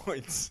 3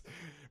 points.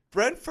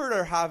 Brentford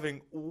are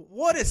having,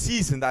 what a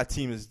season that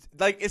team is.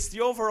 Like, it's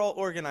the overall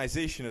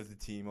organization of the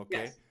team,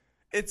 okay? Yes.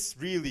 It's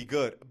really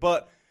good.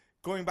 But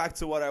going back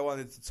to what I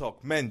wanted to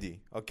talk, Mendy,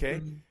 okay?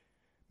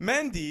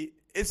 Mendy,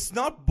 it's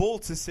not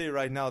bold to say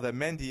right now that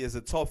Mendy is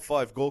a top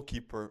 5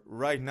 goalkeeper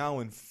right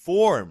now in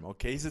form,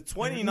 okay? He's a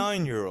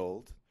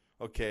 29-year-old,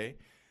 okay?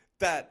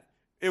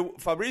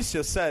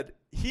 Fabrizio said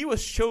he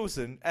was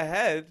chosen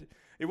ahead.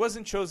 It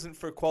wasn't chosen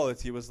for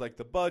quality. It was like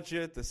the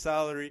budget, the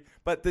salary.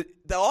 But the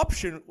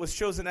option was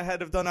chosen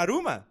ahead of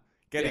Donnarumma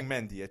getting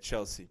Mendy at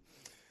Chelsea.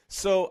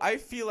 So I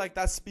feel like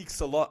that speaks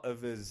a lot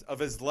of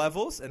his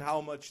levels and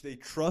how much they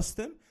trust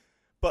him.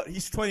 But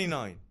he's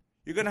 29.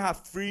 You're going to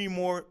have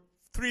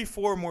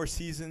 3-4 more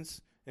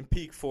seasons in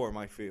peak form,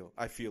 I feel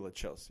at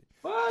Chelsea.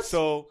 What?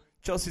 So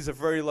Chelsea's a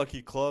very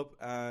lucky club.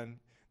 And,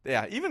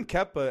 even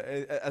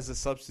Kepa as a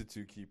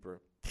substitute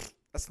keeper,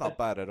 that's not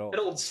bad at all. That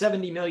old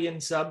 70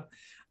 million sub.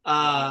 But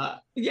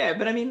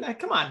I mean,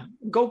 come on.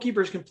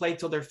 Goalkeepers can play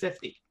till they're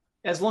 50,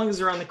 as long as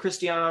they're on the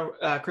Cristiano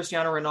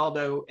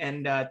Ronaldo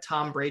and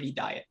Tom Brady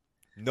diet.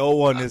 No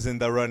one is in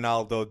the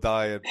Ronaldo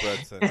diet,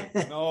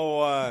 Breton. No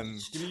one.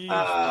 Please.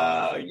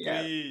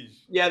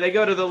 Yeah, they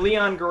go to the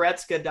Leon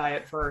Goretzka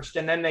diet first,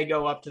 and then they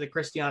go up to the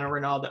Cristiano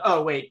Ronaldo.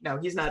 Oh, wait, no,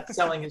 he's not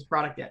selling his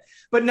product yet.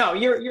 But no,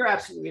 you're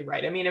absolutely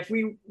right. I mean, if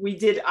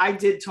I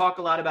did talk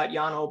a lot about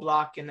Jan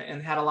Oblak and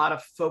had a lot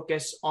of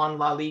focus on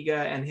La Liga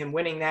and him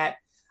winning that.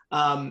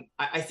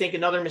 I think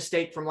another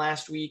mistake from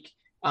last week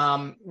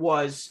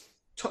was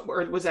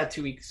that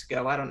 2 weeks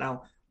ago? I don't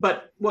know.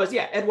 But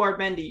Edouard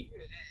Mendy.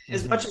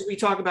 As much as we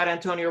talk about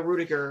Antonio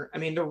Rudiger, I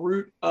mean, the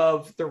root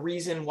of the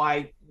reason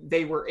why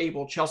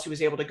Chelsea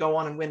was able to go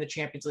on and win the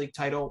Champions League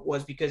title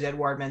was because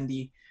Edouard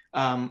Mendy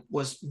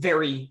was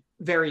very,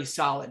 very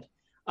solid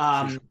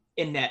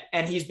in net.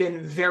 And he's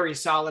been very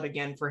solid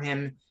again for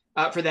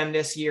them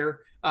this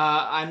year.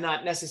 I'm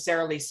not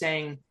necessarily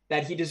saying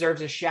that he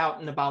deserves a shout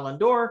in the Ballon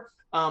d'Or,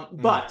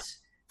 but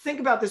think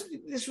about this.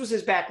 This was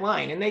his back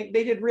line, and they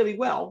did really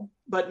well.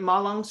 But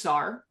Malang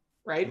Sarr,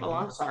 right?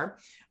 Malang Sarr.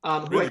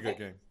 Really good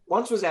game.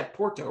 Once was at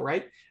Porto,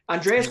 right?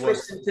 Andreas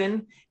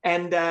Christensen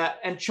and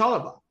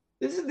Chalobah.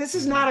 This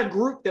is not a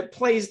group that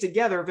plays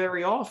together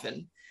very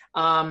often.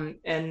 And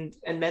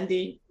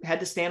Mendy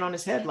had to stand on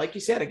his head, like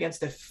you said,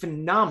 against a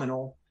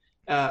phenomenally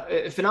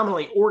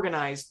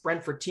organized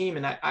Brentford team.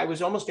 And I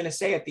was almost going to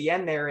say at the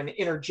end there and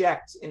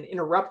interject and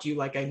interrupt you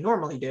like I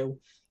normally do.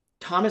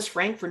 Thomas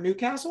Frank for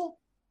Newcastle.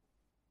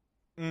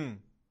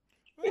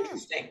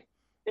 Interesting.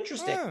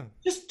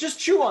 Just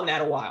chew on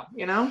that a while,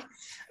 you know. It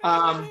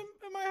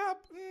might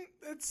happen.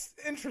 It's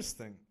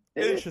interesting.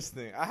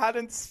 I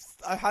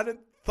hadn't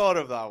thought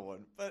of that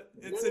one, but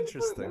it's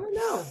interesting.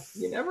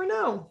 You never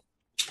know.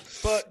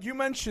 But you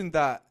mentioned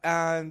that,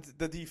 and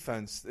the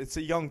defense. It's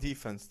a young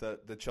defense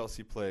that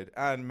Chelsea played,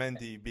 and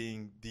Mendy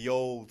being the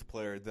old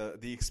player,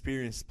 the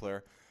experienced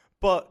player.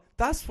 But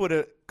that's what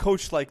a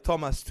coach like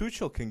Thomas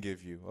Tuchel can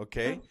give you,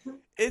 okay?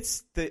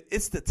 It's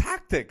the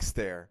tactics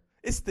there.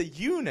 It's the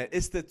unit.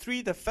 It's the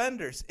three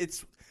defenders.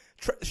 It's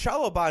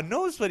Chalobah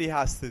knows what he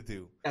has to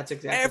do. That's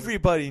exactly.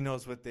 Everybody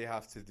knows what they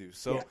have to do.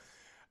 So,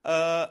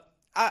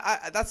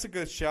 that's a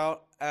good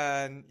shout.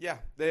 And yeah,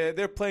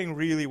 they're playing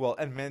really well,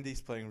 and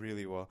Mendy's playing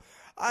really well.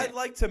 I'd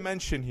like to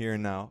mention here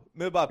now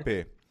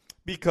Mbappe,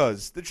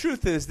 because the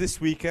truth is,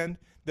 this weekend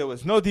there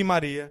was no Di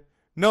Maria,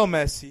 no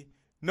Messi,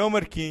 no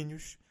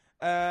Marquinhos,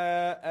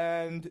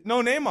 and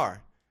no Neymar.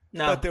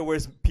 No. But there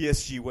was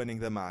PSG winning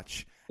the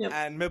match. Yep.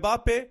 And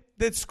Mbappe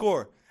did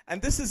score. And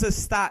this is a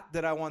stat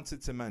that I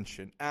wanted to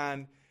mention.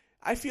 And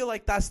I feel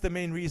like that's the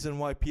main reason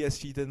why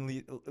PSG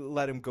didn't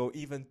let him go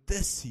even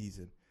this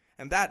season.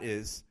 And that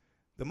is,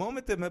 the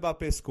moment that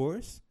Mbappe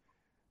scores,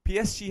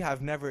 PSG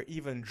have never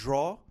even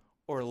draw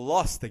or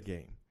lost the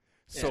game.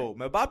 So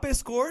Mbappe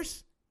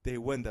scores, they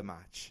win the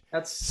match.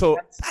 That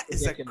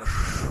is a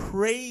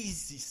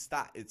crazy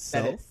stat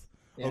itself.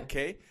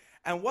 Okay?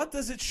 And what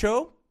does it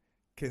show?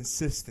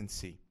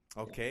 Consistency.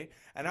 Okay?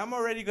 And I'm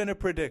already going to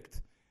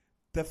predict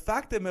the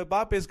fact that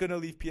Mbappe is going to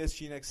leave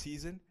PSG next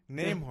season,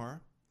 Neymar,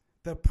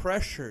 the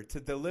pressure to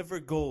deliver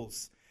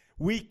goals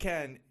week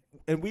in,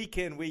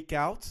 week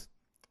out,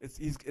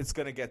 it's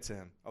going to get to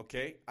him.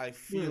 Okay? I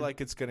feel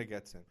like it's going to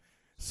get to him.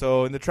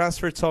 So in the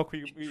transfer talk,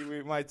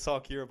 we might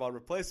talk here about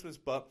replacements,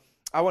 but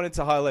I wanted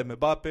to highlight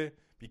Mbappe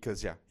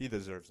because, he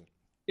deserves it.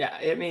 Yeah,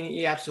 I mean,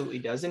 he absolutely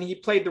does. And he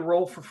played the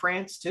role for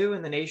France, too,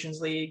 in the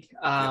Nations League.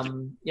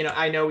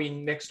 I know we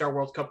mixed our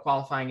World Cup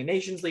qualifying and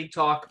Nations League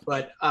talk,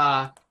 but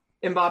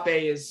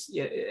Mbappe is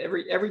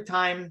every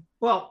time.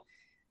 Well,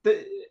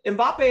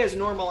 Mbappe has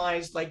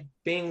normalized, like,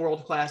 being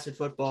world-class at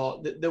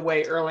football the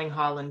way Erling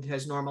Haaland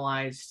has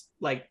normalized,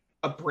 like,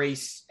 a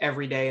brace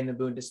every day in the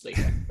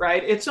Bundesliga,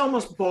 right? It's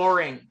almost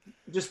boring.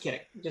 Just kidding.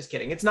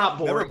 It's not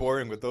boring. Never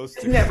boring with those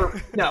two.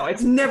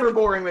 It's never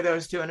boring with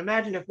those two. And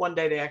imagine if one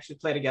day they actually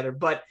play together.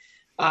 But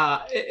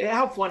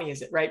how funny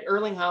is it, right?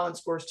 Erling Haaland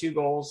scores 2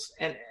 goals,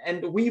 and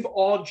we've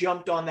all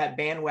jumped on that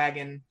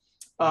bandwagon.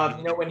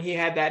 When he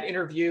had that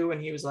interview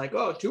and he was like,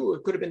 2,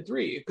 it could have been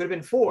 3, it could have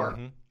been 4.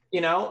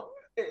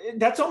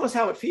 That's almost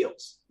how it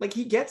feels. Like,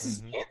 he gets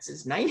his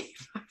chances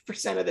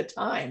 95% of the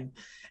time,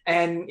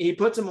 and he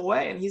puts them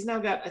away. And he's now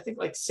got, I think,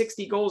 like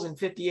 60 goals in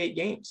 58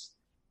 games.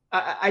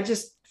 I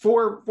just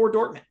for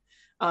Dortmund,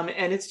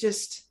 and it's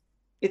just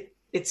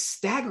it's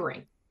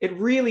staggering. It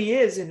really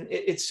is, and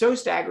it's so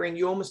staggering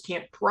you almost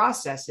can't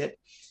process it,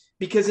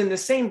 because in the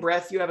same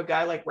breath you have a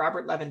guy like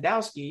Robert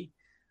Lewandowski,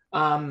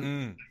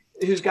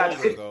 who's got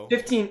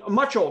 15,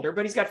 much older,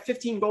 but he's got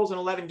 15 goals in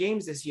 11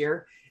 games this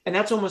year, and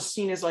that's almost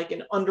seen as like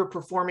an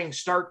underperforming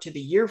start to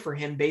the year for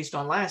him based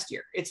on last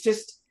year. It's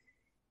just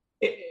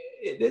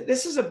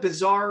this is a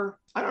bizarre.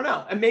 I don't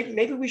know. And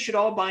maybe we should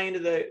all buy into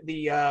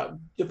the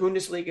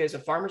Bundesliga as a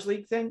farmers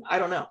league thing. I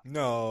don't know.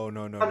 No.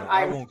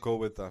 I won't go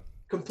with that.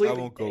 Completely.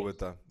 I won't go with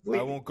that.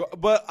 I won't go.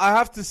 But I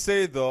have to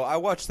say, though, I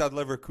watched that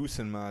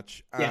Leverkusen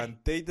match, and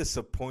they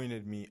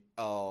disappointed me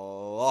a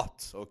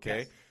lot. Okay.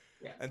 Yes.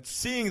 Yeah. And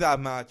seeing that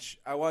match,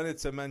 I wanted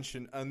to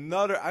mention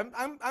another.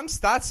 I'm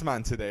stats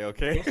man today.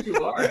 Okay. Yes,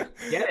 you are.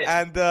 Get it.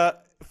 And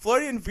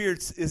Florian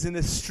Wirtz is in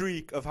a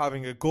streak of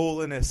having a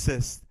goal and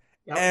assist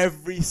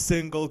every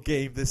single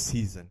game this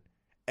season.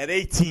 At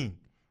 18.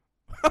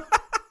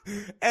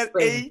 At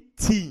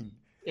 18.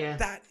 Yeah.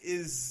 That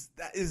is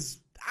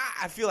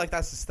I feel like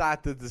that's a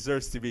stat that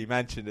deserves to be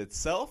mentioned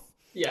itself.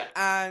 Yeah.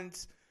 And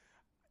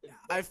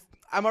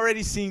I'm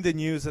already seeing the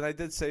news, and I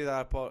did say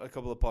that a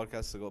couple of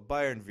podcasts ago.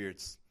 Bayern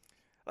Wirtz.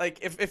 Like,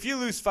 if you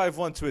lose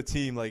 5-1 to a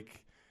team,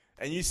 like,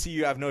 and you see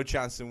you have no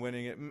chance in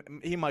winning it,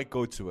 he might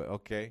go to it,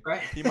 okay?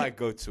 Right. He might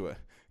go to it.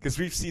 Because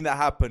we've seen that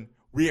happen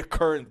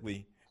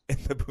recurrently in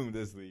the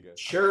Bundesliga.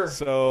 Sure.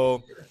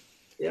 So,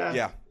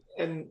 yeah.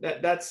 And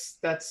that's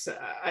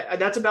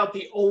about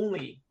the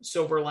only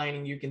silver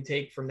lining you can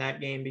take from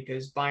that game,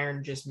 because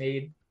Bayern just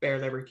made Bayer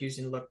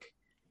Leverkusen look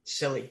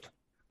silly.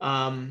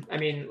 I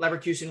mean,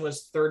 Leverkusen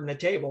was third in the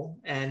table,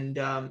 and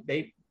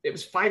it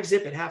was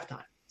 5-0 at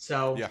halftime.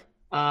 So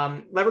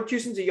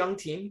Leverkusen's a young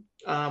team.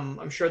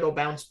 I'm sure they'll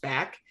bounce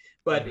back,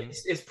 but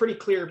it's pretty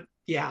clear.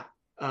 Yeah.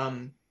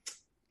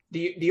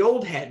 The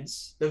old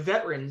heads, the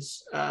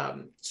veterans,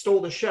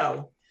 stole the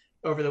show.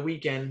 over the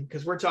weekend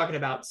because we're talking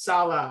about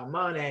Salah,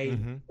 Mane,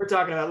 Mm-hmm. we're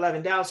talking about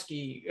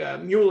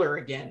Lewandowski, Mueller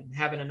again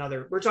having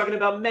another. We're talking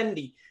about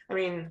Mendy. I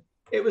mean,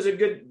 it was a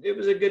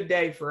good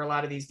day for a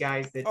lot of these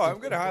guys. That Oh, I'm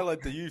gonna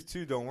highlight the youth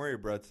too. Don't worry,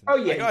 Brett. Oh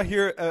yeah, I got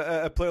here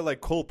a player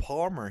like Cole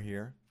Palmer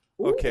here.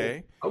 Ooh,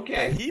 Okay.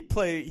 Okay.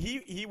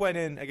 He went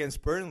in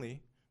against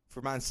Burnley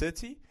for Man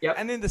City. Yep.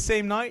 And in the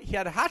same night, he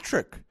had a hat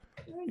trick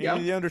in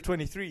the under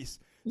 23s.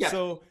 Yeah.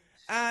 So,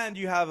 and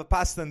you have a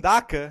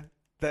Pastandaka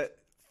that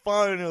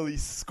finally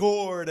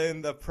scored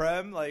in the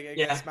Prem, like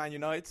against Man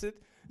United.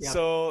 Yeah.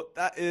 So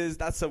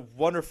that's a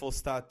wonderful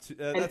stat.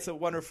 That's a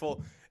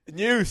wonderful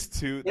news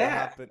that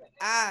happened.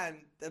 And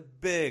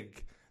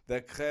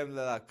the creme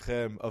de la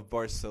creme of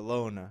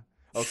Barcelona.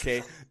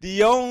 Okay,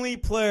 the only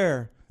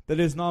player that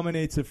is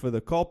nominated for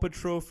the Copa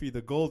Trophy,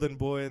 the Golden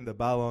Boy, and the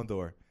Ballon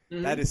d'Or.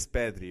 Mm-hmm. That is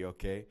Pedri.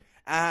 Okay,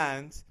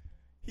 and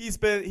he's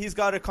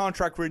got a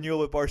contract renewal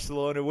with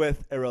Barcelona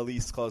with a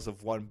release clause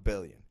of $1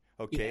 billion.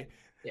 Okay.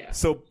 Yeah.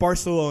 So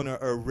Barcelona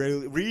are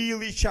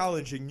really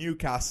challenging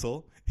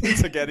Newcastle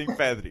into getting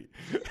Pedri.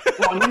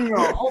 Well,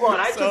 no, hold on.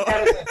 I took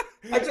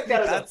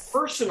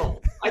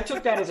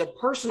that as a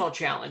personal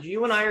challenge.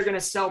 You and I are going to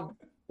sell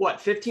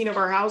 15 of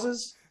our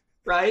houses,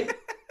 right?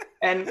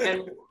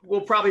 and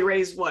we'll probably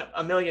raise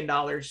 $1 million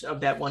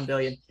of that $1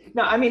 billion.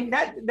 No, I mean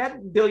that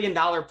 $1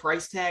 billion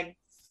price tag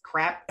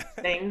crap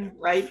thing,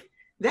 right?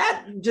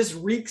 That just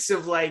reeks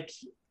of like.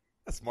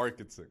 That's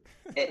marketing.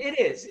 It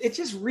is. It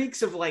just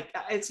reeks of like,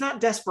 it's not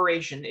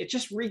desperation. It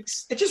just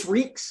reeks. It just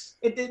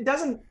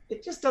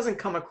doesn't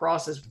come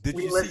across as Did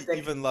realistic. You see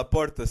even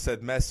Laporta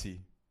said Messi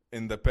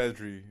in the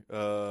Pedri,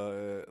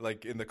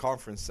 like in the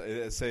conference,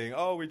 saying,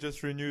 "Oh, we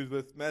just renewed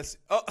with Messi."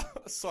 Oh,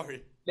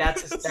 sorry.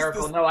 That's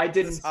hysterical. No, I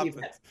didn't see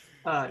that.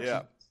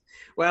 Yeah.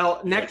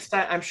 Well, next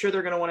time, I'm sure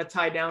they're going to want to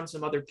tie down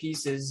some other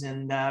pieces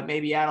and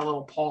maybe add a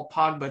little Paul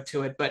Pogba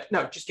to it. But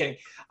no, just kidding.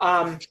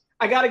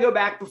 I got to go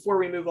back before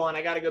we move on.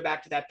 I got to go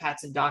back to that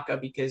Patson Daka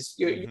because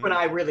you and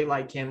I really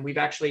like him. We've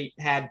actually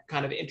had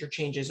kind of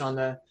interchanges on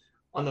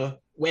the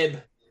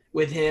web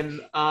with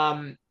him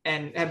and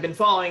have been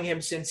following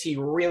him since he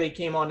really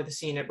came onto the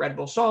scene at Red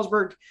Bull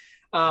Salzburg.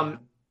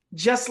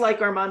 Just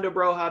like Armando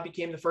Broja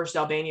became the first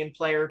Albanian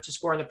player to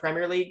score in the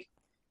Premier League,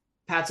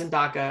 Patson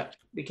Daka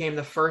became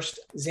the first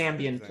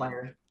Zambian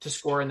player to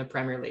score in the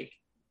Premier League.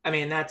 I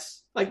mean, I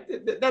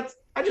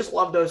just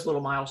love those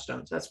little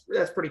milestones. That's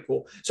pretty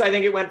cool. So I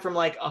think it went from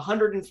like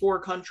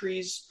 104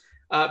 countries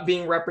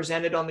being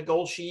represented on the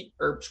goal sheet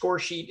or score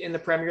sheet in the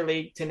Premier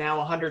League to now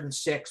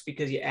 106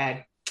 because you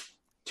add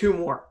 2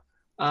 more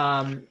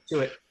to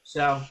it.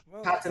 So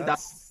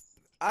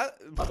I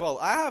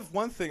have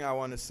one thing I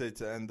want to say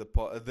to end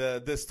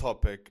this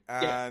topic,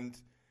 and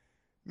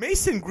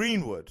Mason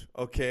Greenwood.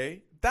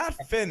 Okay, that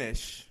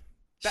finish.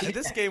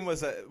 This game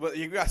was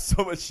you got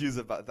so much news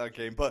about that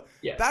game, but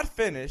that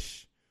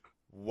finish,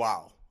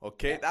 wow.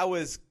 Okay, that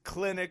was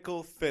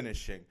clinical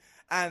finishing.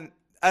 And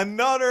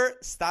another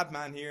stat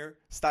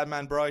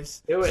man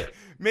Bryce. Do it.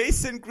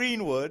 Mason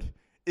Greenwood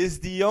is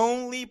the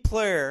only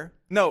player.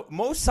 No,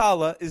 Mo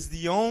Salah is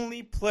the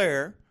only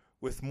player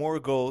with more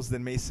goals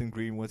than Mason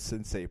Greenwood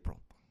since April.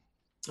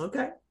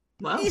 Okay.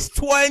 Wow. He's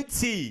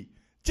 20.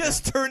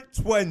 Just turned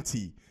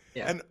 20.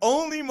 Yeah. And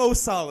only Mo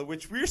Salah,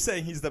 which we're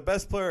saying he's the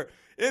best player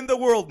in the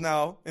world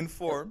now in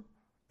form.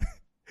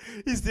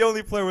 He's the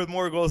only player with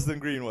more goals than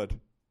Greenwood.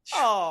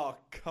 Oh,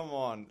 come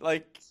on.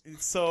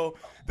 So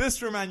this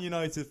for Man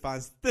United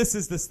fans, this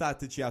is the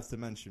stat that you have to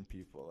mention,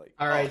 people.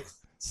 All right.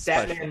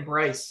 Statman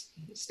Bryce.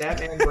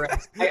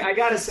 I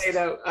got to say,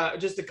 though,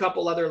 just a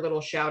couple other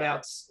little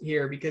shout-outs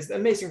here because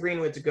Mason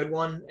Greenwood's a good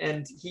one.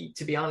 And he,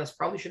 to be honest,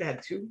 probably should have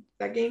had 2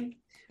 that game.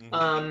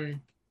 Mm-hmm.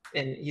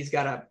 And he's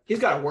got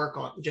to work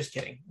on. Just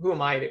kidding. Who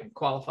am I to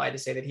qualify to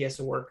say that he has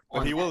to work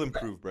on? He will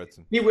improve,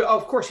 Bretton. He will.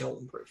 Of course, he'll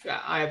improve.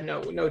 I have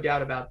no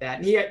doubt about that.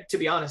 And he, to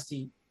be honest,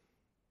 he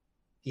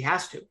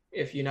has to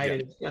if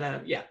United is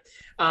gonna. Yeah.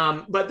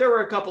 But there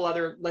were a couple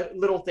other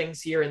little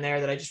things here and there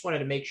that I just wanted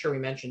to make sure we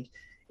mentioned.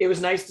 It was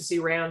nice to see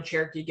Rayon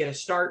Cherki get a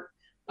start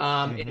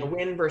in a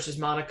win versus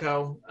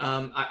Monaco.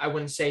 I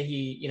wouldn't say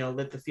he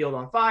lit the field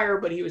on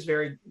fire, but he was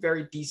very,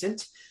 very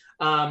decent.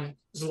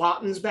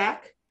 Zlatan's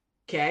back.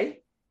 Okay.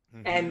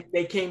 Mm-hmm. And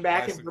they came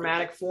back in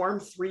dramatic form,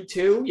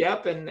 3-2.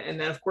 Yep. And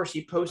then, of course,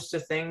 he posts a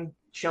thing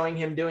showing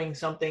him doing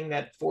something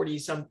that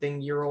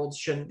 40-something-year-olds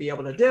shouldn't be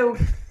able to do.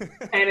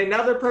 And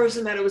another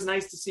person that it was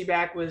nice to see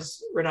back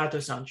was Renato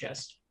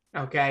Sanchez.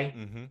 Okay.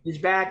 Mm-hmm. He's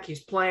back.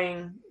 He's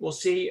playing. We'll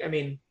see. I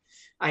mean,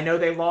 I know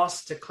they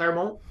lost to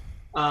Clermont,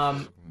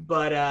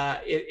 but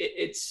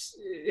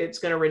it's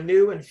going to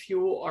renew and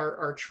fuel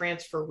our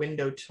transfer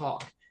window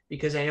talk.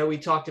 Because I know we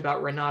talked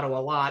about Renato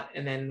a lot,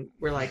 and then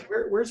we're like,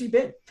 where's he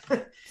been?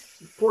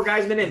 Poor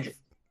guy's been injured.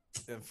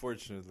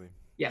 Unfortunately.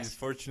 Yes.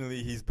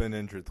 Unfortunately, he's been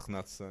injured,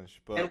 Renat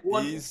Sanch. But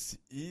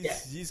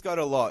he's got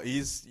a lot.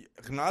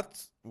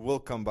 Renat will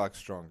come back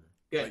stronger.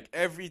 Good. Like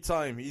every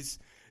time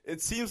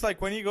it seems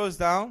like when he goes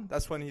down,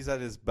 that's when he's at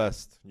his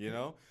best,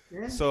 Yeah.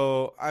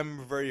 So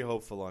I'm very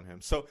hopeful on him.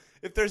 So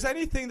if there's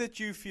anything that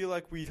you feel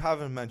like we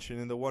haven't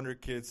mentioned in the Wonder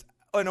Kids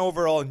and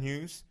overall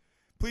news,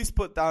 please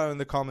put down in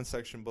the comment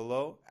section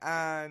below.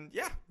 And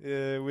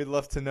we'd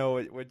love to know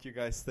what you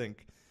guys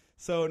think.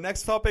 So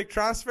next topic,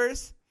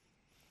 transfers.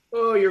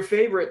 Oh, your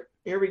favorite.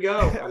 Here we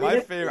go. My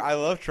favorite. I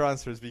love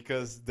transfers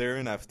because they're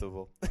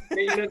inevitable.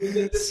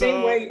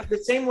 The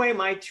same way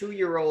my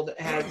 2-year-old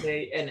has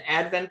an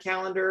advent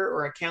calendar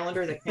or a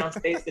calendar that counts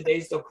the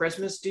days till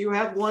Christmas. Do you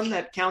have one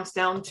that counts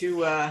down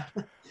to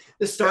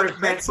the start of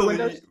transfer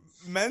windows?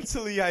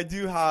 Mentally, I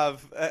do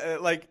have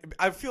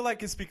I feel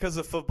like it's because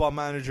of Football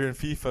Manager and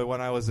FIFA when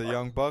I was a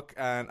young buck,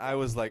 and I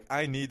was like,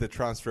 I need a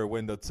transfer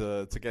window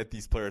to get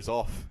these players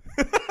off.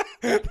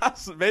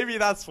 Maybe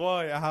that's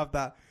why I have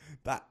that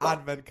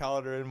advent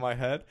calendar in my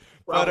head.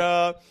 Wow.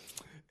 But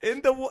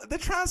in the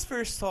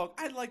transfers talk,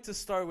 I'd like to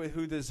start with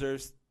who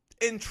deserves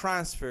in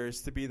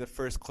transfers to be the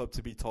first club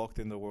to be talked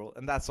in the world,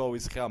 and that's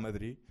always Real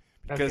Madrid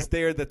because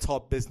they're the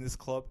top business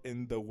club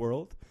in the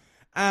world.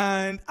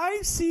 And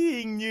I'm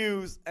seeing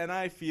news, and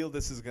I feel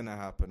this is gonna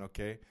happen.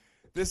 Okay,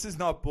 this is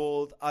not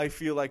bold. I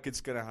feel like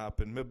it's gonna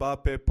happen.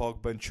 Mbappe,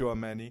 Pogba, and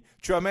Tchouaméni.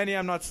 Tchouaméni,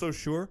 I'm not so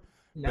sure,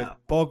 but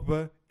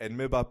Pogba and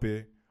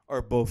Mbappe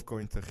are both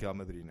going to Real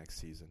Madrid next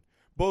season.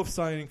 Both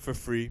signing for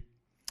free,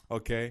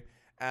 okay?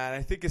 And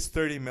I think it's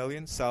 30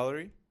 million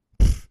salary.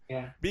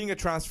 Yeah.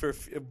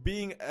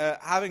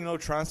 Having no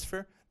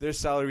transfer, their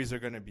salaries are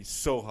going to be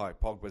so high,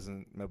 Pogba's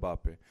and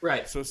Mbappe.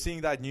 Right. So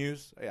seeing that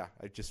news,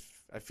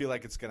 I feel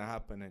like it's going to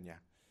happen, and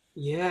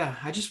Yeah,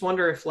 I just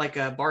wonder if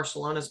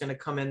Barcelona is going to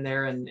come in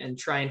there and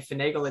try and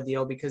finagle a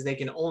deal because they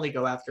can only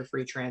go after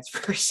free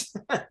transfers.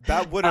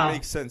 That wouldn't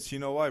make sense. You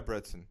know why,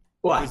 Breton?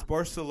 Why? Because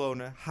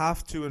Barcelona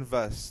have to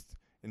invest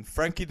in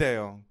Frankie de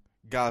Jong,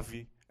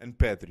 Gavi, and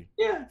Pedri.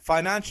 Yeah.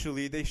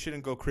 Financially, they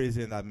shouldn't go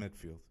crazy in that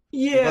midfield.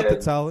 Yeah. They got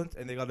the talent,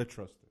 and they got to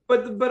trust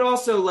it. But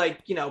also,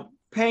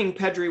 paying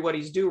Pedri what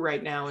he's due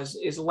right now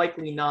is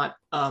likely not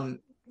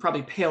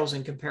probably pales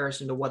in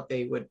comparison to what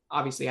they would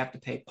obviously have to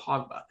pay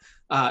Pogba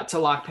to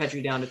lock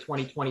Pedri down to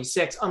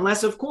 2026,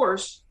 unless of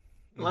course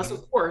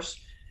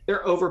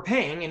they're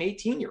overpaying an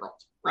 18-year-old,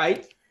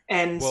 right?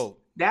 And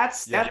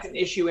that's an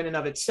issue in and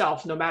of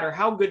itself. No matter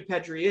how good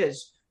Pedri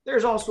is,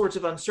 there's all sorts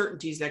of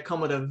uncertainties that come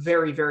with a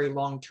very, very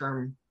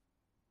long-term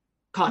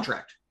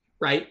contract,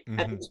 right?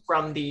 At least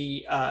from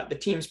the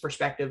team's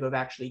perspective of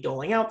actually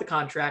doling out the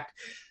contract.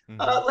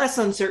 Less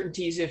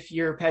uncertainties if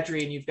you're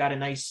Pedri and you've got a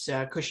nice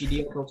cushy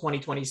deal until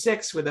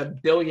 2026 with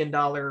 $1 billion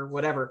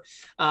whatever.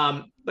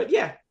 But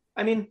yeah,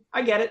 I mean,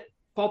 I get it.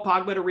 Paul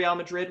Pogba to Real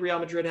Madrid. Real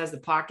Madrid has the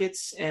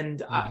pockets, and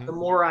the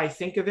more I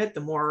think of it, the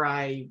more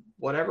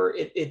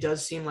it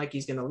does seem like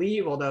he's going to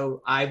leave,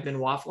 although I've been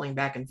waffling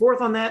back and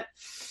forth on that.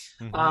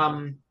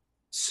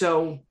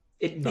 So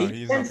it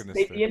makes sense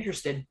they'd be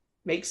interested.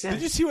 Makes sense.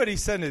 Did you see what he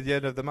said at the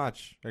end of the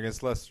match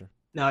against Leicester?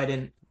 No, I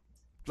didn't.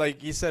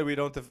 He said we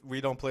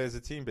don't play as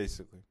a team,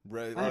 basically.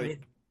 Right?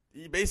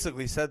 He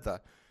basically said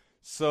that.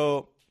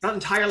 So not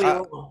entirely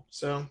wrong.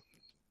 So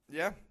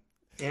yeah.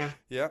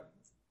 Yeah.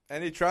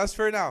 Any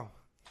transfer now?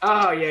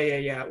 Oh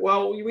yeah.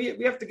 Well,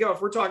 we have to go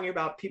if we're talking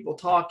about people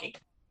talking,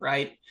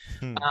 right?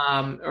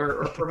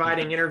 Or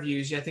providing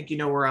interviews. I think you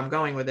know where I'm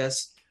going with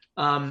this.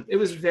 It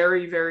was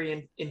very,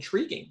 very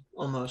intriguing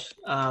almost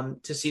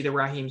to see the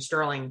Raheem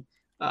Sterling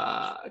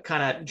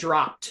kind of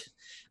dropped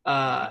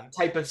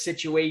type of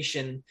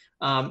situation,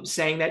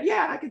 saying that,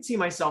 I could see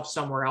myself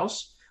somewhere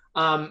else.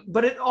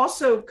 But it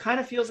also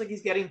kind of feels like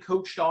he's getting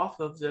coached off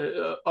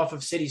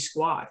of City's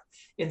squad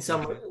in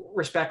some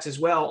respects as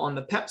well on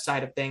the Pep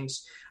side of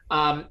things.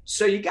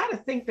 So you got to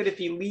think that if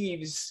he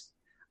leaves,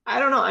 I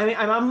don't know. I mean,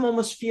 I'm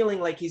almost feeling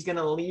like he's going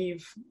to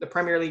leave the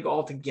Premier League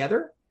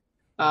altogether.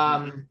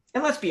 And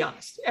let's be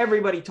honest,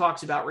 everybody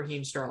talks about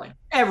Raheem Sterling.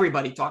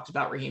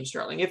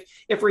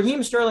 If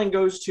Raheem Sterling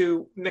goes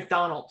to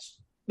McDonald's,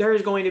 there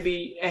is going to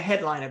be a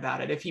headline about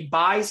it. If he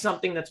buys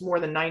something that's more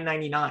than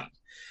 $9.99,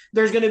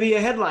 there's going to be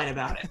a headline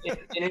about it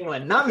in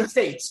England, not in the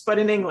States, but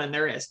in England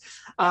there is.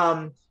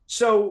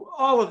 So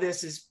all of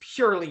this is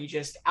purely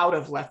just out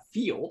of left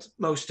field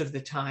most of the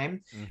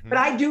time. But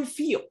I do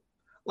feel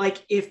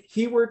like if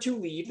he were to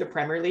leave the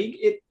Premier League,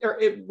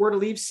 it were to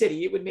leave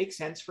City, it would make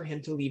sense for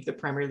him to leave the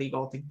Premier League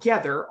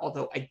altogether,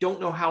 although I don't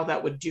know how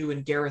that would do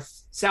in Gareth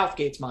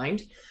Southgate's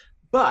mind.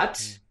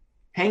 But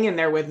hang in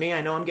there with me.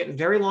 I know I'm getting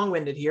very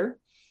long-winded here.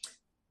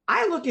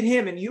 I look at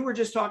him, and you were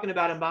just talking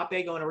about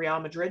Mbappe going to Real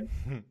Madrid.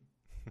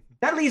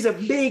 That leaves a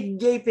big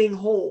gaping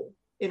hole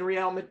in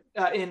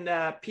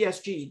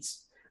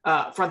PSG's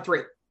front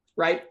three,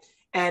 right?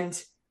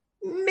 And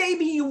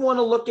maybe you want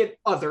to look at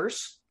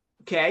others,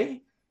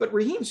 okay? But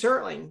Raheem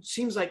Sterling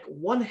seems like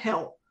one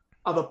hell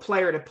of a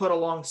player to put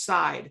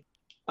alongside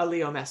a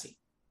Leo Messi,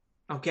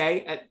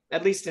 okay?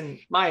 At least in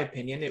my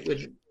opinion, it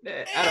would.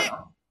 I don't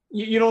know.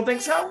 You don't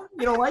think so?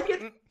 You don't like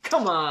it?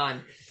 Come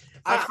on.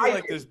 I feel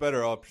like there's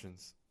better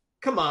options.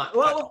 Come on.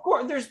 Well, of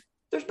course, there's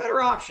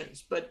better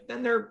options, but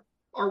then there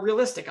are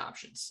realistic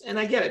options. And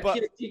I get it. But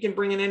you can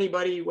bring in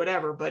anybody,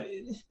 whatever, but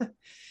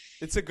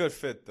it's a good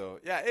fit, though.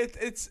 Yeah,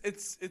 it's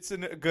a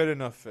good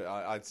enough fit.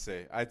 I'd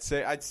say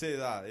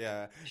that.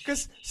 Yeah,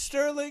 because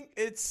Sterling,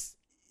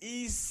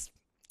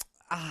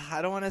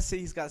 I don't want to say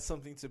he's got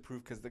something to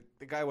prove because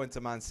the guy went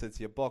to Man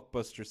City, a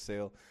blockbuster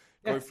sale,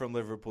 going from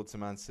Liverpool to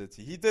Man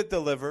City. He did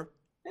deliver.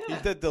 Yeah.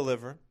 He did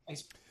deliver.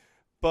 Nice.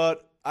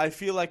 But I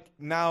feel like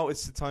now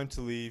it's the time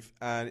to leave,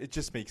 and it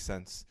just makes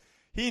sense.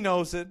 He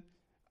knows it.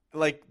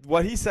 Like,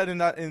 what he said in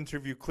that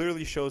interview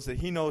clearly shows that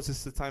he knows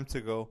it's the time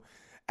to go.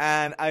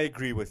 And I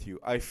agree with you.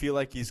 I feel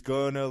like he's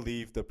going to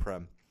leave the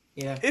Prem.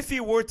 Yeah. If he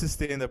were to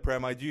stay in the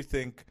Prem, I do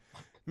think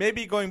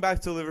maybe going back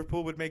to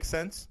Liverpool would make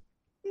sense.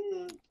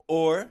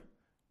 Or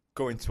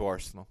going to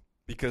Arsenal.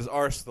 Because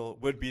Arsenal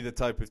would be the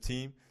type of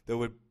team that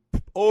would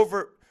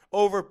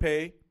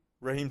overpay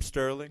Raheem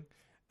Sterling.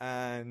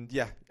 And,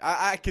 yeah,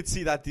 I could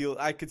see that deal.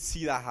 I could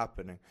see that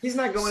happening. He's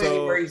not going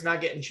anywhere. He's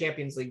not getting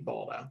Champions League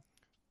ball, though.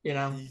 You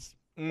know?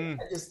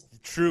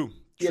 True.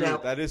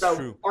 That is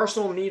true.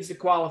 Arsenal needs to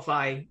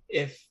qualify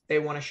if they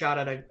want a shot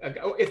at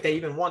if they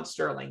even want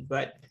Sterling.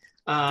 But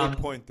good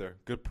point there.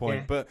 Good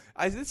point. Yeah. But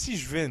I did see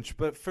Žvinč.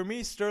 But for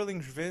me,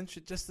 Sterling Žvinč,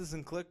 it just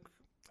doesn't click.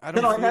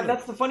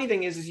 That's the funny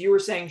thing is you were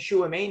saying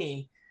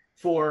Tchouaméni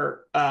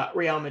for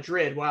Real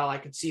Madrid. While I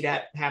could see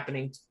that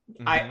happening,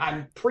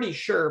 I'm pretty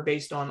sure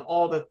based on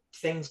all the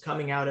things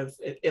coming out of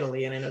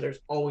Italy, and I know there's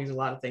always a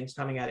lot of things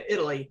coming out of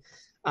Italy,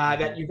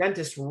 that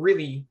Juventus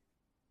really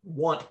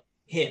want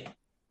him.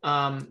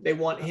 They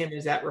want him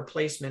as that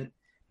replacement.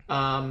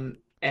 And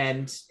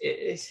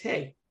it's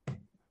hey.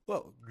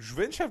 Well,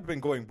 Žvinč have been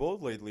going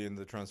bold lately in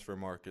the transfer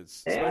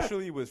markets,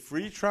 especially with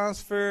free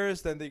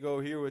transfers. Then they go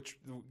here, which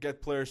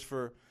get players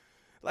for,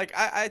 like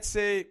I'd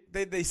say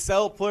they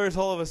sell players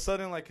all of a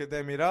sudden, like a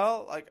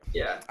Demiral. Like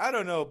I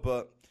don't know,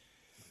 but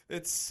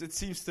it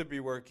seems to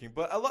be working.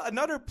 But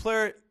another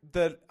player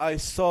that I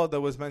saw that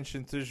was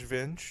mentioned to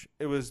Žvinč,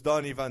 it was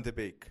Donny van de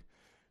Beek.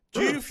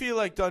 Do you feel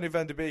like Donny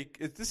van de Beek,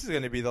 this is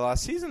going to be the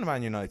last season of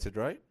Man United,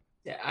 right?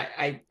 Yeah,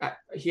 I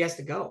he has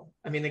to go.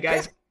 I mean, the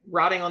guy's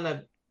rotting on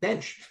the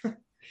bench.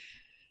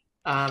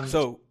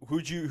 So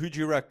who'd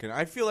you reckon?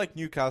 I feel like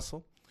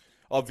Newcastle,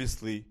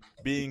 obviously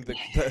being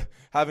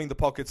having the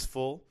pockets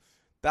full,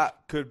 that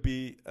could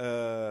be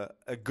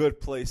a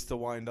good place to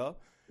wind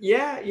up.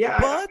 Yeah.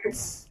 But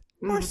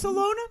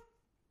Barcelona?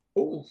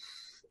 Ooh.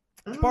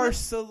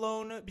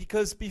 Barcelona,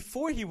 because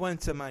before he went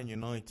to Man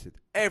United,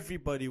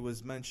 everybody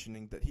was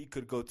mentioning that he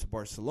could go to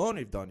Barcelona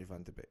if Donny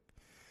van de Beek.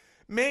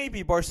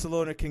 Maybe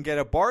Barcelona can get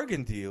a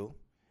bargain deal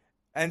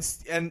and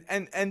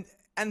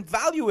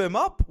value him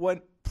up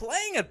when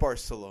playing at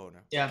Barcelona.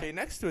 Yeah. Okay,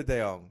 next to a De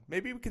Jong.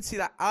 Maybe we can see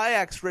that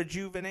Ajax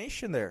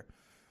rejuvenation there.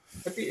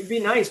 It'd be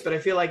nice, but I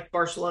feel like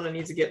Barcelona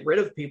needs to get rid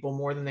of people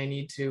more than they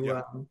need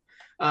to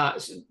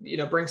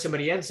bring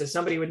somebody in. So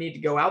somebody would need to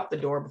go out the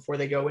door before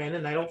they go in.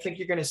 And I don't think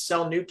you're going to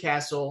sell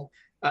Newcastle.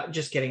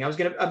 Just kidding. I was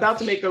about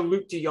to make a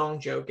Luke de Jong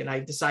joke, and I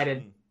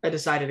decided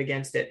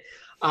against it.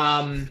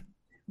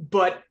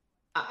 But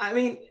I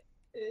mean,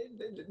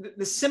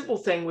 the simple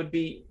thing would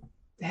be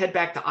head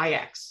back to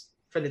Ajax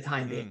for the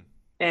time being.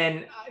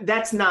 And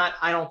that's not,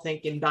 I don't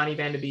think, in Donny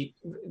van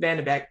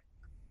de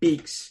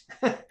Beek's.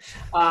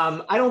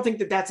 I don't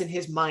think that's in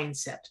his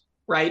mindset.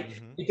 Right.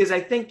 Because I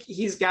think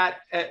he's got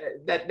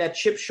that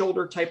chip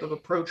shoulder type of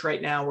approach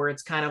right now where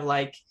it's kind of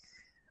like,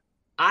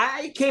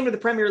 I came to the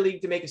Premier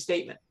League to make a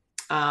statement.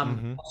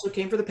 Also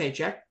came for the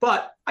paycheck,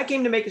 but I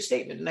came to make a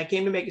statement, and I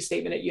came to make a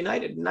statement at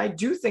United. And I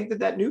do think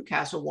that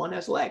Newcastle one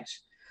has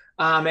legs.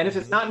 And if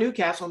it's not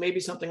Newcastle, maybe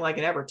something like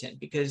an Everton,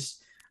 because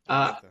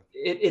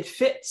it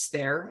fits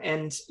there.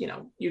 And,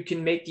 you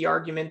can make the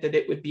argument that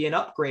it would be an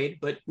upgrade,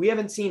 but we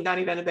haven't seen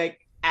Donny van de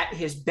Beek at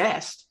his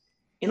best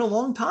in a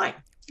long time.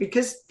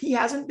 Because he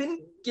hasn't been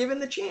given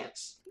the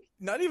chance.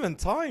 Not even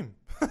time.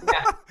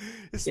 Yeah.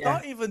 It's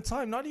not even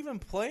time. Not even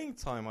playing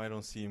time. I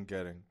don't see him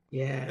getting.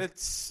 Yeah.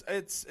 It's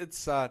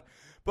sad.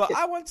 But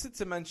I wanted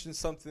to mention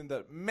something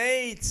that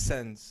made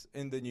sense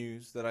in the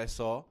news that I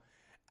saw,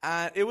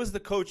 and it was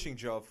the coaching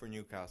job for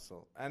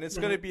Newcastle. And it's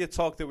going to be a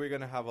talk that we're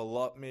going to have a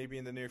lot maybe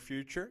in the near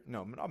future.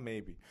 No, not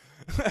maybe.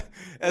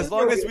 As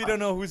long as we don't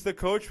know who's the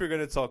coach, we're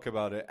going to talk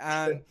about it.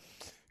 And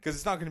because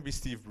it's not going to be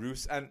Steve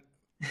Bruce. And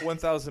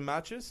 1,000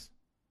 matches.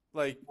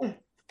 Like,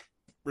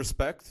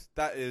 respect.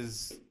 That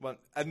is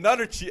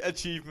another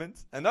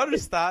achievement, another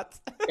stat.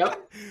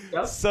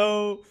 Yep.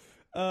 So,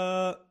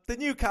 the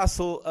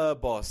Newcastle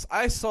boss.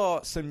 I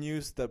saw some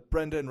news that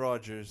Brendan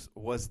Rodgers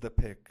was the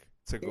pick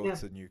to go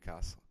to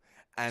Newcastle.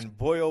 And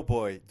boy, oh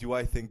boy, do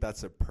I think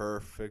that's a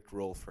perfect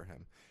role for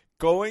him.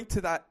 Going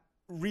to that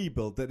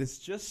rebuild that is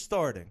just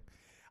starting.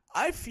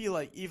 I feel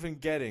like even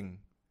getting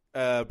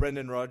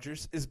Brendan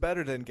Rodgers is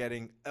better than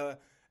getting a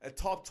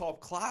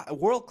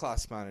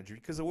world-class manager,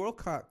 because a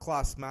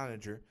world-class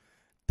manager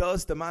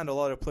does demand a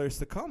lot of players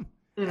to come.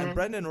 And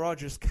Brendan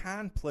Rodgers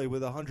can play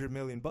with a $100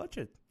 million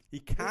budget. He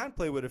can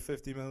play with a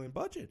 $50 million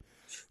budget.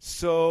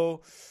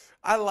 So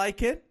I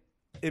like it.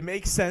 It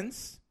makes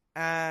sense.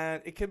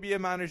 And it can be a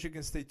manager who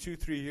can stay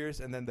 2-3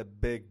 years, and then the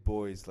big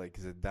boys like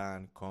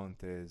Zidane,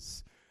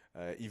 Contes,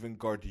 even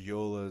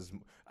Guardiola's.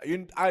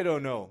 I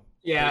don't know.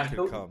 Yeah,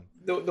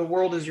 the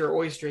world is your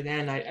oyster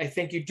then. I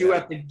think you do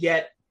have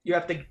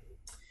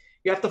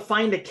to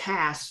find a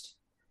cast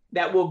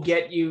that will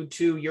get you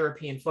to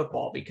European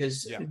football,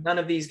 because none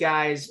of these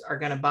guys are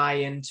going to buy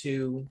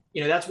into,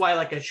 that's why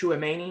like a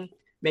Chouameni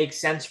makes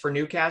sense for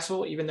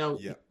Newcastle, even though,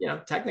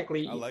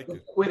 technically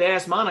with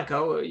AS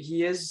Monaco,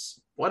 he is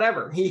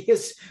whatever. He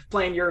is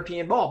playing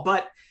European ball.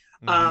 But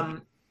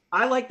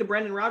I like the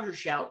Brendan Rodgers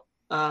shout,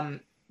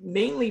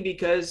 mainly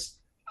because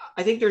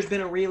I think there's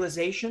been a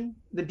realization.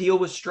 The deal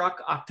was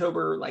struck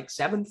October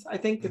 7th, I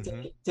think,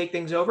 to take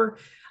things over.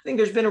 I think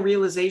there's been a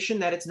realization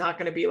that it's not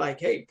going to be like,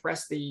 hey,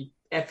 press the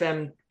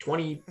FM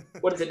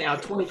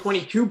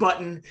 2022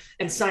 button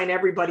and sign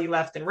everybody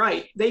left and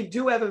right. They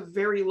do have a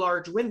very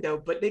large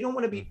window, but they don't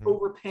want to be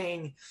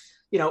overpaying,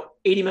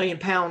 80 million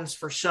pounds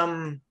for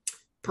some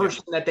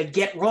person that they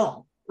get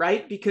wrong,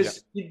 right?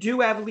 Because you do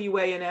have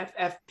leeway in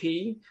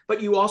FFP,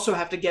 but you also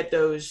have to get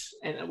those.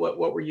 And what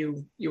were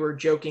you were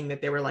joking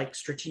that they were like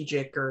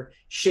strategic or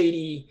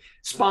shady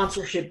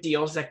sponsorship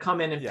deals that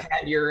come in and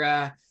pad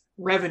your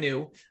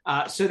revenue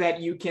so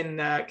that you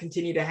can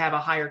continue to have a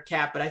higher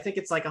cap. But I think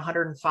it's like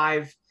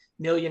 105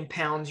 million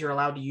pounds you're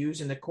allowed to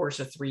use in the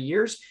course of 3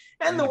 years.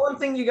 And the one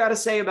thing you got to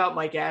say about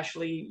Mike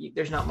Ashley,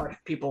 there's not much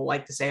people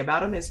like to say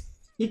about him, is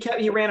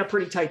he ran a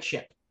pretty tight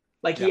ship.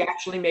 He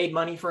actually made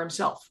money for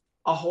himself,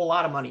 a whole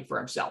lot of money for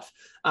himself.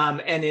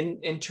 And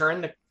in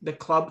turn, the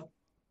club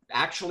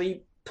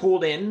actually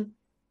pulled in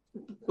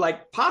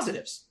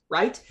positives,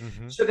 right?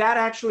 So that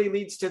actually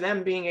leads to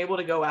them being able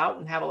to go out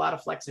and have a lot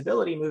of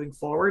flexibility moving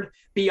forward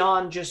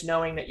beyond just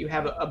knowing that you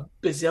have a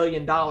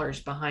bazillion dollars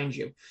behind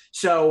you.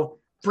 So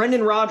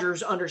Brendan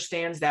Rodgers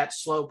understands that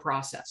slow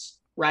process,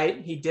 right?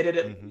 He did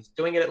it, he's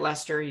doing it at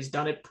Leicester. He's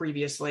done it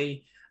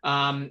previously.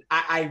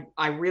 I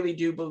really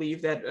do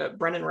believe that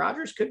Brendan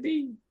Rodgers could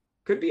be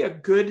a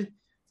good,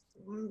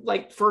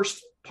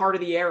 first part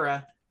of the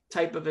era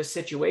type of a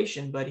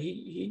situation, but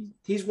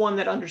he's one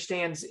that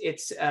understands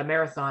it's a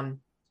marathon,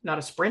 not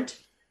a sprint.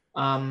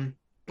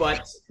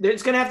 But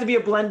there's going to have to be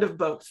a blend of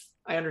both.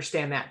 I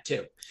understand that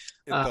too.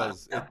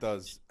 It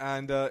does.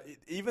 And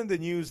even the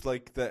news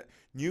that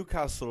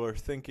Newcastle are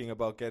thinking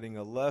about getting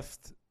a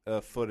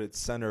left-footed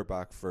center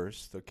back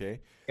first,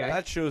 okay?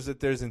 That shows that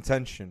there's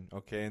intention,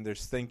 okay, and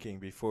there's thinking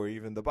before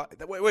even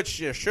which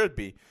should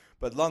be.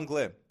 But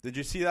Langlais, did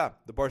you see that?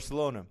 The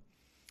Barcelona.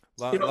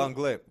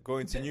 Langlais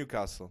going to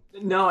Newcastle.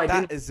 No, I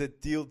didn't. That is a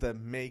deal that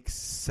makes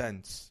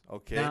sense,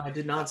 okay? No, I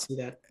did not see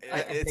that.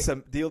 It's a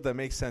deal that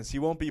makes sense. He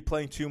won't be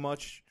playing too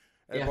much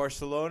at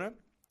Barcelona.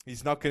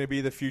 He's not going to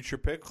be the future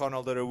pick.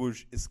 Ronald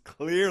Araújo is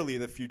clearly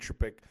the future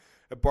pick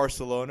at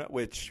Barcelona,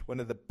 which one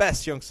of the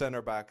best young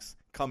center backs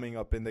coming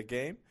up in the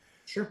game.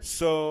 Sure.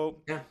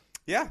 So,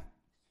 yeah,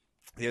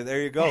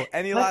 there you go.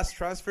 Any last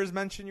transfers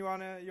mention you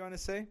wanna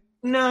say?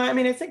 No, I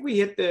mean, I think we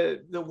hit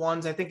the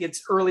ones. I think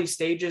it's early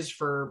stages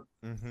for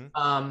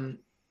one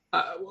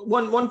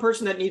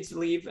person that needs to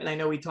leave, and I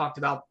know we talked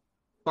about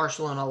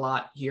Barcelona a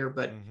lot here,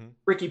 but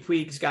Ricky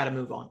Puig's got to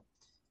move on.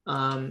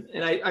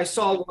 And I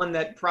saw one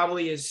that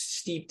probably is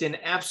steeped in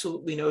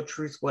absolutely no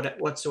truth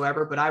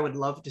whatsoever, but I would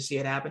love to see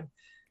it happen,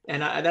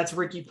 and that's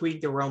Ricky Puig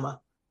to Roma.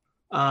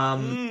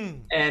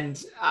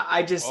 And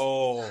I just,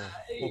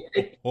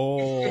 it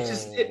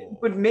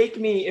would make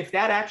me, if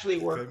that actually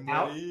worked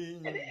out,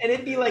 and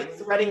it'd be like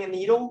threading a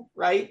needle,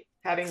 right?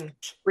 Having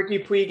Ricky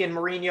Puig and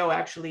Mourinho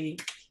actually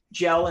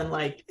gel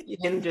and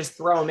him just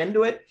throw him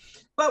into it.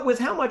 But with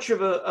how much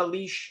of a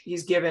leash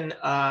he's given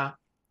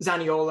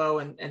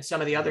Zaniolo and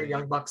some of the other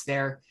young bucks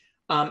there,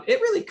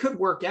 it really could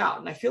work out.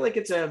 And I feel like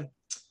it's a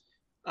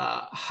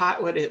high,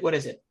 what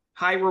is it?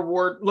 High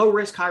reward, low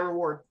risk, high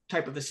reward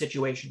type of a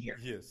situation here.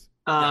 Yes.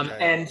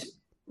 And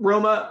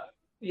Roma,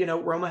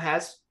 Roma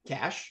has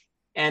cash,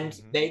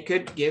 and they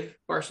could give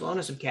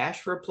Barcelona some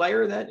cash for a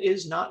player that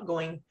is not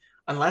going,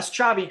 unless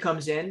Xavi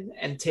comes in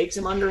and takes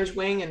him under his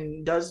wing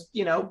and does,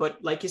 but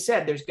like you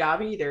said, there's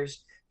Gavi,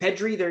 there's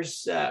Pedri,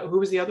 there's who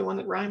was the other one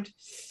that rhymed?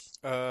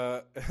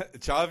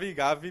 Xavi,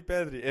 Gavi,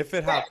 Pedri, if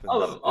it happens.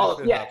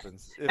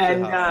 Happens.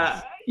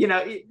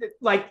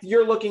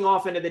 You're looking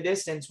off into the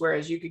distance,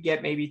 whereas you could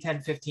get maybe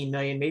 10, 15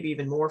 million, maybe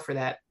even more for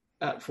that.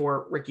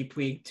 For Ricky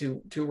Puig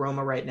to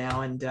Roma right now.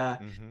 And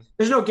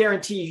there's no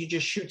guarantee he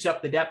just shoots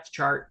up the depth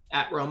chart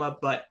at Roma,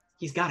 but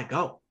he's got to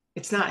go.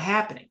 It's not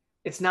happening.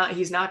 He's not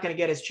going to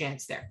get his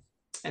chance there.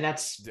 And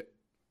that's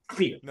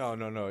clear. No.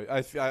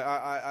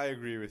 I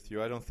agree with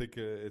you. I don't think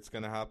it's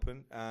going to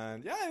happen.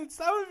 And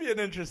that would be an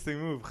interesting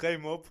move.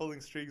 Remo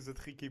pulling strings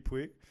with Ricky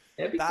Puig.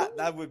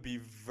 That would be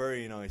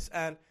very nice.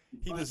 And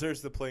he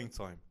deserves the playing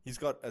time. He's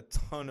got a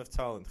ton of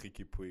talent,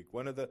 Ricky Puig.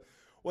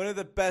 One of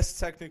the best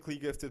technically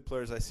gifted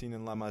players I've seen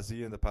in La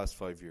Masia in the past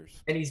 5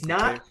 years. And he's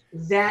not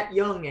that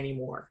young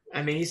anymore.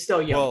 I mean, he's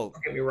still young. Well,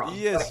 don't get me wrong.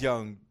 He is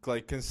young,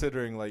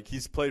 considering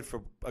he's played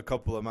for a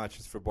couple of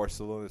matches for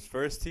Barcelona's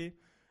first team.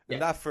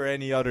 And that for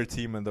any other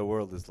team in the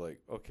world is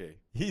okay,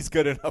 he's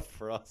good enough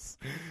for us.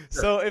 Sure.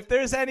 So if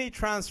there's any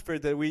transfer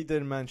that we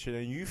didn't mention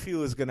and you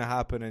feel is going to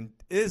happen and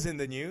is in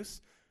the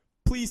news,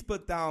 please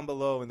put down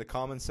below in the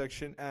comment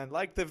section and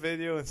like the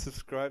video and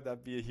subscribe.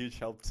 That'd be a huge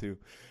help too.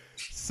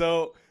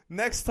 So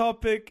Next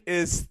topic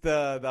is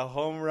the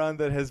home run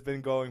that has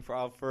been going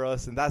for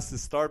us, and that's the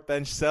start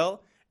bench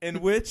sell, in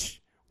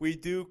which we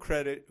do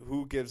credit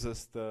who gives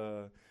us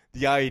the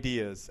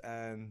ideas.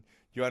 And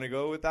you want to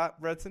go with that,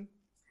 Breton?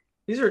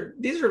 These are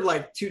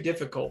like too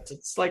difficult.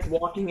 It's like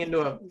walking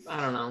into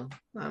I don't know.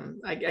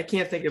 I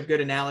can't think of good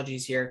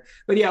analogies here.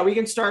 But yeah, we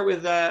can start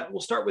with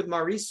we'll start with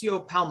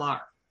Mauricio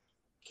Palmar.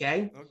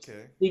 Okay.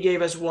 He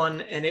gave us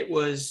one, and it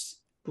was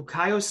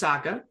Bukayo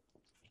Saka,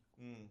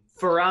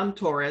 Ferran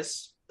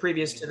Torres,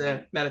 previous to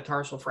the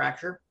metatarsal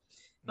fracture,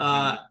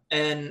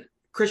 and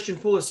Christian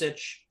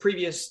Pulisic,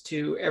 previous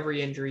to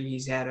every injury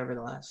he's had over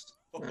the last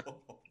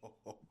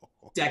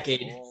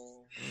decade.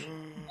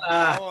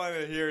 I want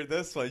to hear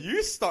this one.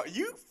 You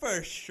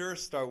for sure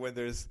start when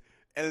there's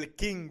El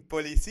King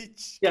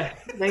Pulisic. Yeah,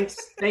 thanks.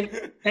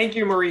 Thank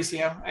you,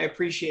 Mauricio. I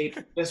appreciate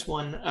this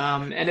one.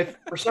 And if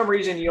for some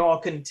reason you all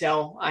couldn't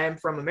tell, I am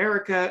from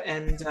America,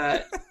 and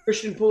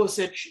Christian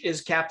Pulisic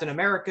is Captain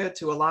America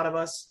to a lot of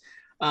us.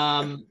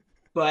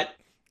 But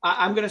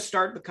I'm going to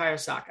start Bukayo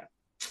Saka.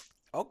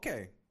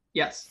 Okay.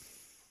 Yes.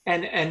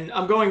 And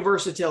I'm going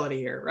versatility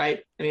here, right?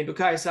 I mean,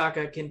 Bukayo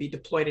Saka can be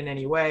deployed in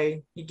any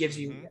way. He gives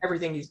you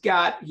everything he's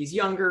got. He's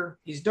younger.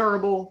 He's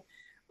durable.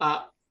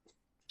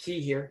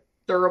 Key here,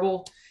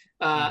 durable.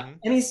 And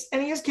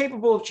he is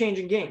capable of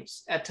changing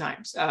games at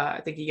times. I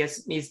think he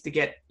needs to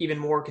get even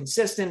more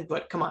consistent.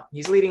 But come on,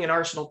 he's leading an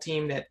Arsenal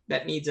team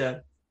that needs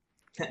a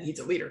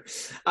leader.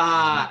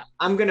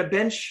 I'm gonna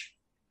bench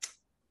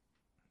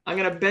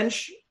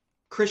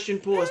Christian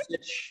Pulisic.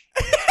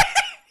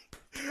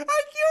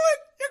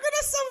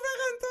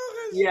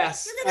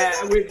 Yes,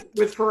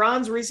 with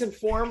Ferran's recent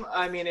form,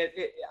 I mean,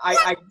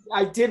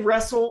 I did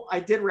wrestle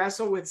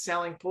with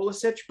selling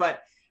Pulisic,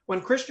 but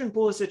when Christian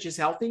Pulisic is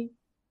healthy,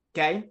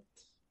 okay,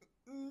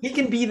 he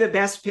can be the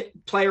best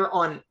player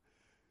on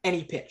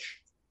any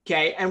pitch,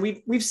 okay, and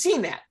we've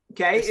seen that,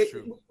 okay.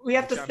 We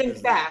have to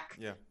think back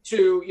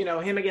to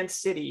him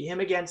against City, him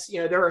against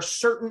there are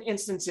certain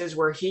instances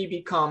where he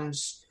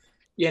becomes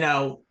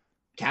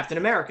Captain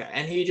America,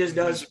 and he just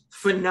does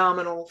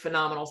phenomenal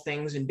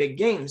things in big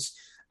games.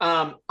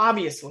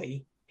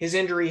 Obviously, his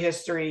injury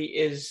history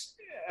is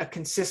a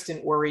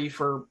consistent worry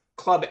for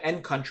club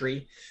and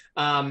country,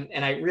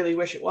 and I really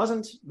wish it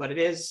wasn't, but it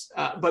is.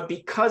 But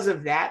because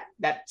of that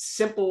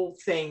simple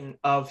thing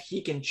of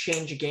he can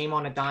change a game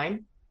on a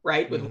dime,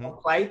 right, with one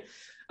play,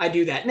 I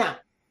do that. Now,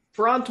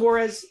 Ferran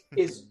Torres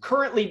is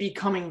currently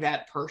becoming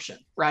that person,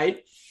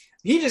 right?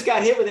 He just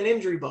got hit with an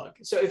injury bug.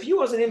 So if he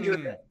wasn't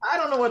injured, I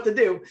don't know what to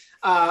do.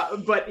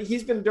 But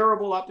he's been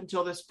durable up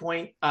until this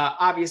point.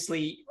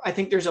 Obviously, I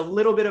think there's a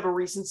little bit of a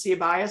recency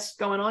bias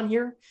going on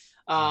here.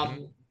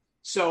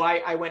 So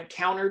I went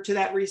counter to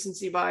that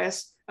recency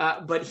bias.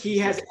 But he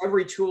has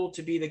every tool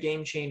to be the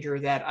game changer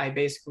that I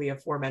basically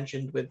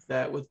aforementioned with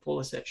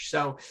Pulisic.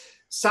 So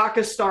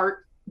Saka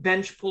start,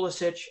 bench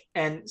Pulisic,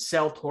 and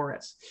sell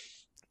Torres.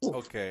 Oof.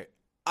 Okay.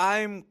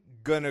 I'm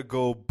gonna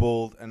go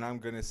bold, and I'm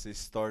gonna say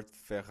start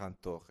Ferran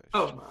Torres.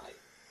 Oh my!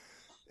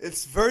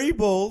 It's very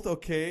bold,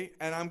 okay,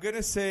 and I'm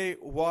gonna say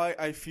why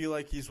I feel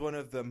like he's one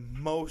of the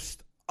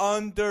most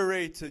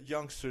underrated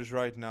youngsters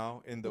right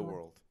now in the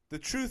world. The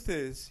truth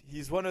is,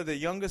 he's one of the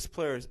youngest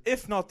players,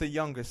 if not the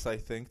youngest, I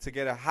think, to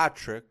get a hat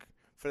trick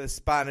for the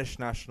Spanish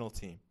national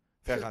team.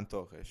 Ferran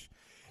Torres.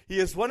 He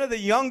is one of the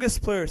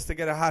youngest players to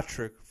get a hat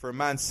trick for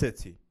Man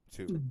City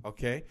too.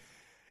 Okay,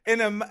 in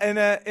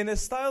a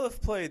style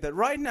of play that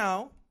right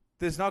now.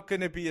 There's not going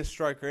to be a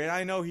striker, and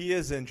I know he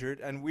is injured,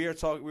 and we were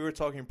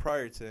talking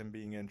prior to him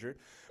being injured.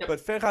 Yep.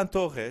 But Ferran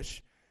Torres,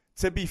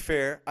 to be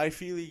fair, I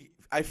feel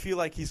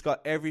like he's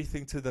got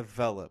everything to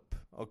develop.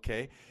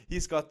 Okay,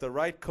 he's got the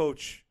right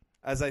coach,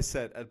 as I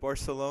said, at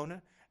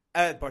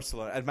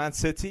Man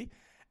City,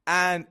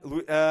 and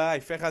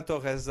Ferran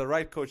Torres is the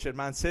right coach at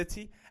Man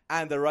City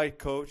and the right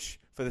coach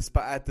for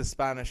at the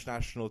Spanish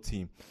national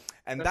team,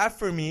 and that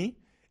for me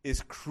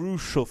is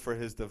crucial for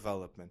his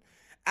development.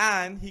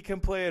 And he can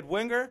play at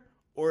winger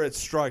or at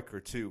striker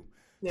too.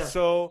 Yeah.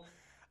 So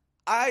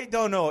I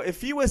don't know.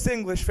 If he was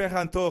English,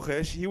 Ferran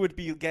Torres, he would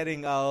be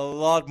getting a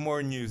lot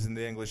more news in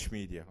the English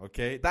media.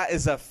 Okay, that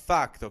is a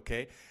fact.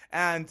 Okay,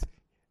 and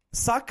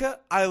Saka,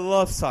 I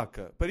love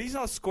Saka, but he's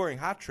not scoring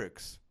hat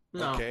tricks.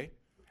 No. Okay,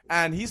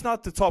 and he's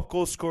not the top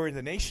goal scorer in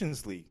the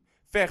Nations League.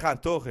 Ferran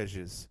Torres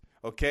is.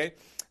 Okay,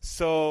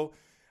 so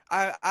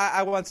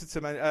I wanted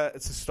to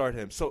start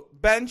him. So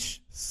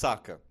bench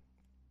Saka.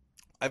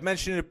 I've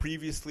mentioned it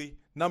previously.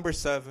 Number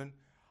 7,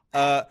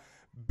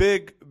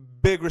 big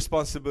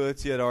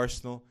responsibility at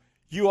Arsenal.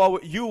 You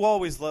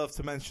always love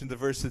to mention the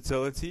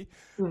versatility,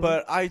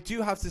 but I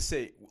do have to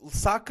say,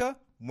 Saka,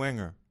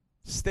 winger,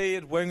 stay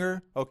at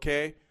winger,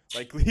 okay?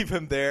 Like leave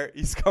him there.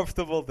 He's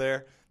comfortable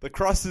there. The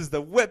crosses,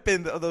 the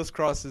whipping of those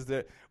crosses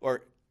there,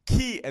 are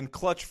key and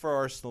clutch for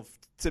Arsenal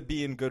to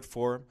be in good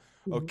form,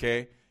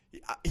 okay?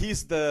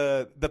 He's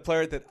the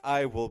player that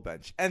I will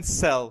bench and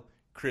sell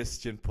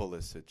Christian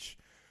Pulisic.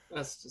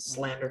 That's just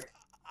slander.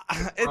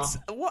 It's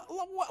what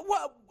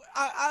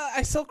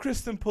I sell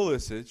Christian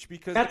Pulisic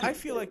because I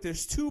feel like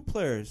there's two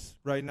players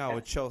right now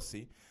at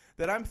Chelsea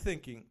that I'm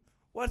thinking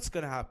what's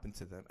going to happen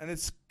to them? And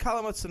it's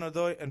Callum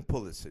Hudson-Odoi and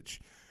Pulisic.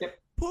 Yep.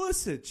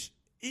 Pulisic,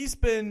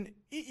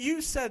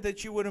 you said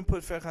that you wouldn't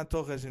put Ferran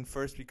Torres in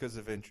first because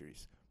of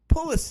injuries.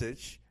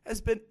 Pulisic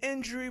has been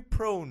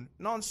injury-prone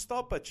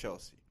non-stop at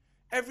Chelsea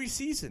every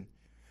season.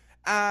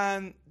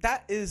 And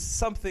that is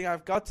something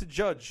I've got to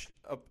judge.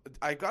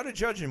 I got to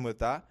judge him with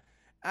that.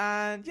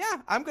 And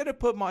yeah, I'm going to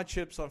put my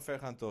chips on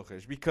Ferran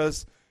Torres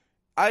because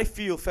I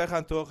feel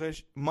Ferran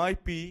Torres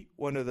might be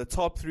one of the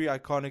top 3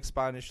 iconic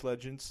Spanish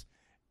legends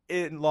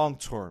in long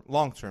term,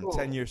 cool.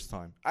 10 years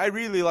time. I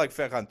really like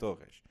Ferran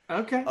Torres.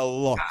 Okay. A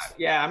lot.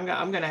 Yeah, I'm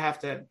gonna have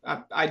to.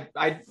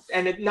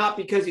 And it not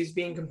because he's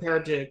being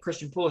compared to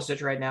Christian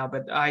Pulisic right now,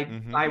 but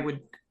I would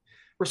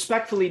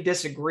respectfully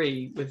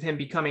disagree with him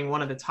becoming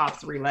one of the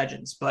top 3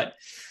 legends. But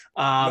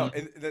no,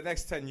 in the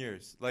next 10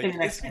 years, like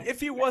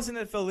if he wasn't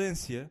at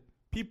Valencia,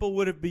 people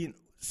would have been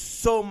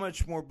so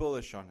much more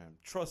bullish on him.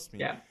 Trust me.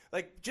 Yeah.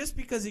 Like just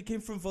because he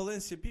came from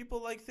Valencia,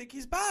 people think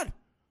he's bad.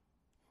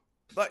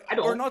 Like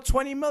or not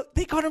 20 million.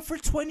 They got him for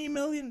 20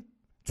 million.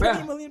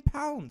 20 million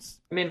pounds.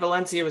 I mean,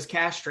 Valencia was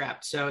cash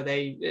strapped, so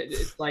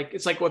it's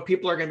like what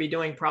people are going to be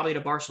doing probably to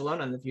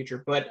Barcelona in the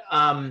future. But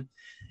I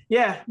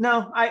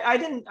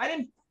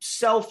didn't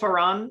sell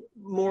Ferran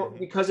more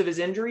because of his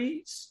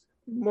injuries,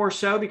 more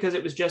so because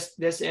it was just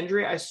this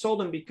injury. I sold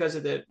him because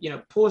of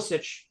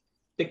Pulisic.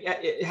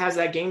 It has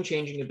that game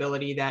changing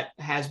ability that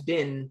has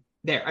been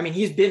there. I mean,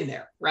 he's been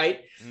there,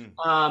 right?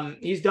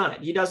 He's done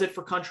it. He does it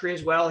for country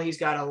as well. He's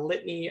got a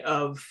litany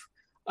of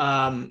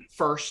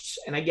firsts,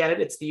 and I get it.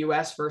 It's the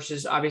U.S.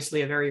 versus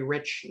obviously a very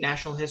rich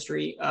national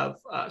history of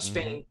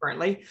Spain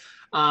currently.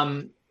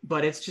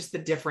 But it's just the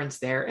difference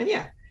there. And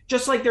yeah,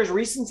 just like there's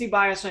recency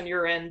bias on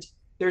your end,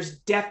 there's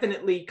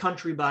definitely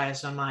country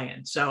bias on my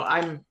end. So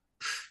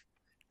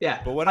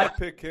But when I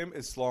pick him,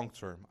 it's long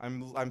term.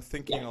 I'm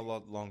thinking a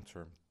lot long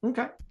term.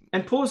 Okay.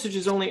 And Pulisic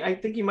is I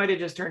think he might have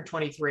just turned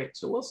 23.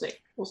 So we'll see.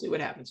 We'll see what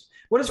happens.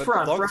 What is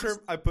Ferran? Long term,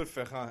 I put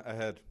Ferran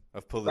ahead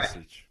of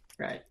Pulisic.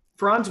 Right.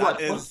 Ferran's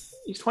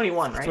he's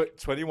 21, right?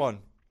 21.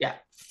 Yeah.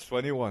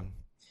 21.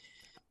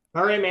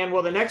 All right, man.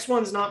 Well, the next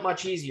one's not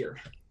much easier.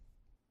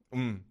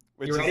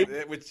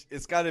 Which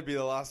it's got to be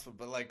the last one,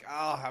 but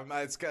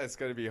it's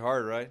got to be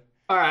hard, right?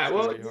 All right.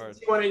 Well,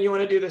 you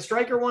want to do the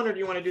striker one, or do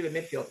you want to do the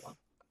midfield one?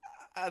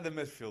 The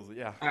midfield,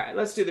 yeah. All right,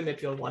 let's do the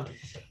midfield one.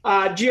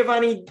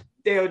 Giovanni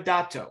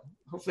Deodato.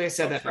 Hopefully I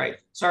said that right.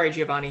 Sorry,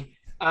 Giovanni.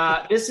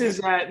 This is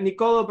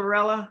Nicolo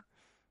Barella,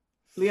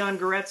 Leon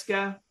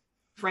Goretzka,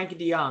 Frankie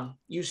de Jong.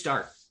 You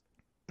start.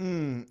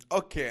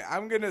 Okay,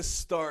 I'm going to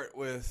start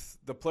with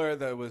the player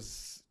that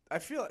was...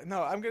 I'm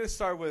going to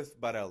start with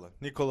Barella,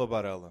 Nicolo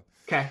Barella.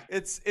 Okay.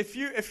 If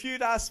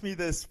you'd asked me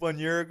this 1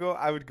 year ago,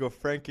 I would go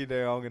Frankie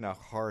de Jong in a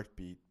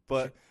heartbeat.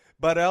 But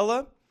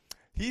Barella...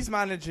 He's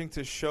managing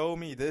to show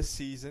me this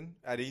season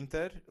at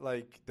Inter,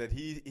 that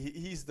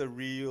he's the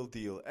real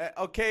deal.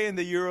 Okay, in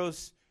the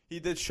Euros, he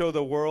did show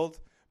the world,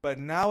 but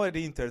now at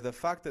Inter, the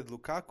fact that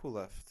Lukaku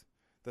left,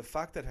 the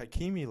fact that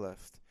Hakimi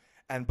left,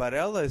 and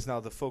Barella is now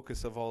the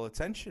focus of all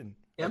attention.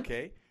 Yep.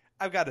 Okay,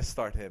 I've got to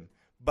start him.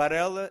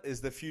 Barella is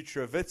the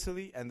future of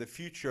Italy and the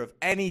future of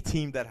any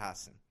team that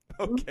has him.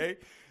 Okay,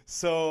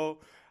 so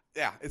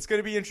yeah, it's going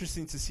to be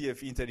interesting to see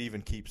if Inter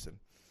even keeps him.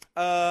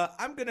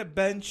 I'm going to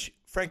bench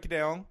Frankie de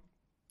Jong.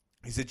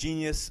 He's a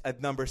genius at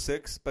number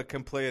 6, but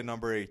can play at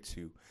number 8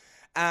 too.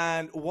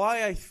 And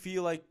why I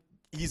feel like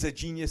he's a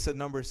genius at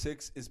number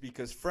 6 is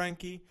because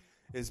Frankie,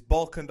 his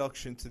ball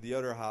conduction to the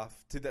other half,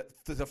 to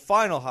the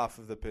final half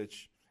of the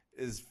pitch,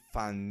 is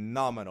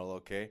phenomenal.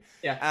 Okay.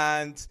 Yeah.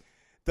 And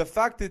the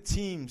fact that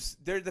teams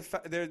they're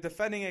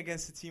defending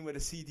against a team with a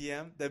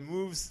CDM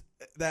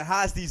that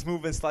has these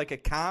movements like a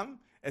cam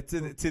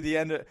to the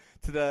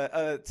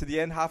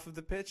end half of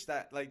the pitch,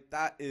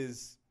 that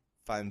is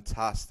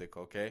fantastic.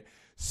 Okay.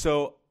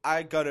 So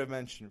I gotta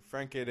mention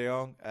Frankie de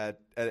Jong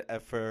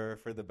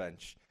for the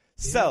bench.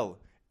 Sell,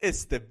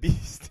 it's the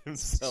beast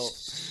himself,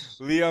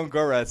 Leon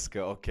Goretzka.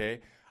 Okay,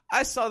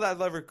 I saw that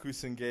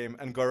Leverkusen game,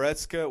 and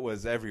Goretzka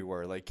was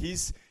everywhere.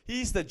 He's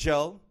the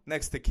gel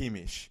next to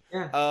Kimmich,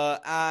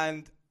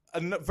 and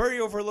a very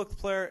overlooked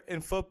player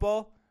in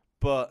football.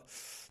 But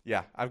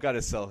yeah, I've got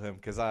to sell him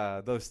because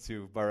those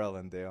two, Barella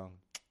and de Jong,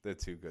 they're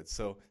too good.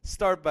 So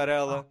start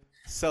Barella,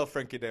 sell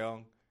Frankie de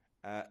Jong.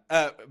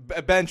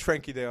 Bench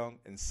Frankie de Jong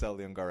and sell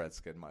Leon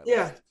Goretzka in my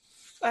list.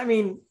 I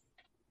mean,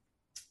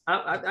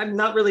 I'm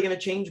not really going to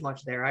change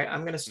much there.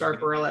 I'm going to start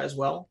Barella as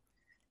well.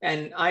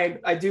 And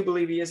I do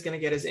believe he is going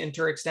to get his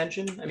Inter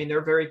extension. I mean,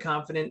 they're very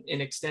confident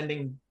in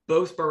extending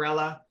both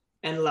Barella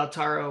and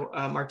Lautaro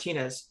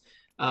Martinez,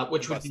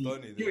 which would be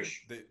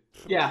huge.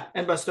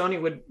 And Bastoni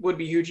would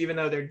be huge, even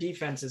though their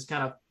defense is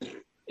kind of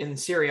in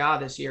Serie A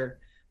this year.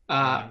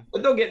 But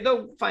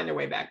they'll find their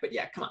way back. But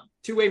yeah, come on.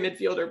 Two-way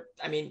midfielder.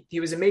 I mean,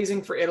 he was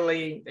amazing for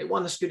Italy. They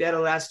won the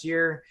Scudetto last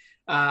year.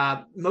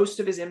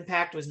 Most of his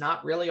impact was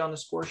not really on the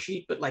score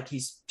sheet, but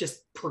he's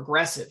just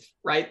progressive,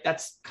 right?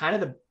 That's kind of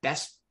the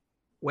best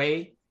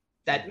way.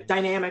 That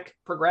dynamic,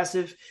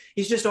 progressive.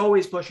 He's just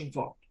always pushing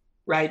forward,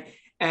 right?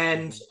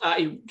 And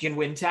he can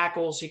win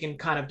tackles. He can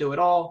kind of do it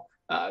all.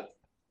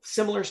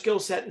 similar skill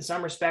set in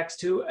some respects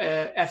to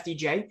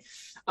FDJ.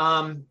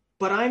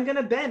 But I'm going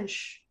to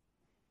bench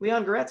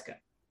Leon Goretzka.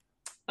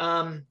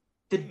 I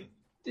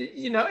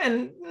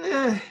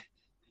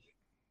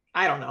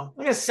don't know. I'm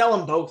going to sell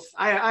them both.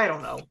 I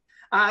don't know.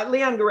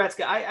 Leon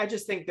Goretzka, I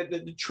just think that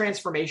the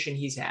transformation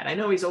he's had, I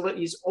know he's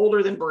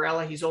older than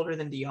Barella, he's older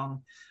than De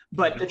Jong,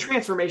 but the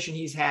transformation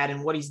he's had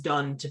and what he's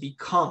done to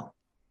become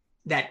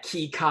that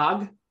key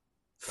cog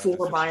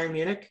for Bayern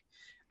Munich,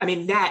 I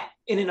mean, that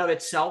in and of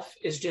itself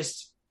is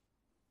just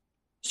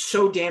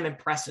so damn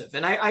impressive.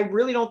 And I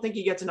really don't think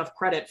he gets enough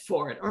credit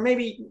for it. Or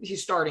maybe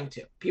he's starting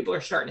to. People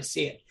are starting to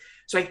see it.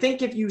 So I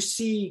think if you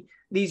see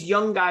these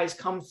young guys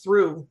come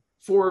through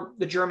for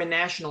the German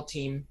national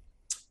team,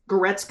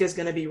 Goretzka is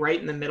going to be right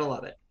in the middle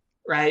of it,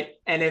 right?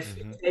 And if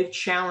they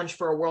challenge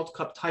for a World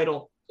Cup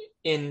title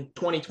in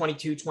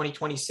 2022,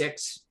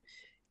 2026,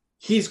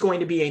 he's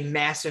going to be a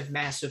massive,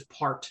 massive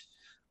part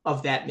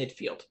of that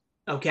midfield,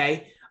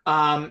 okay?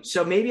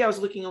 So maybe I was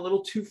looking a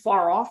little too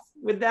far off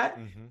with that.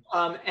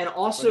 And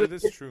also, but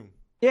it is true.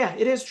 Yeah,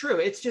 it is true.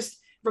 It's just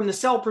from the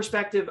sell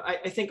perspective,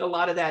 I think a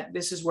lot of that,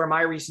 this is where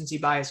my recency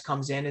bias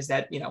comes in, is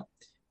that,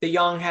 De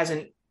Jong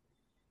hasn't,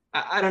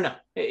 I don't know.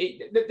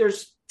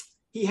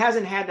 He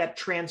hasn't had that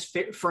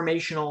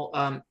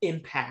transformational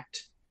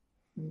impact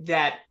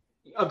that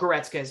a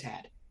Goretzka has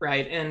had,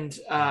 right? And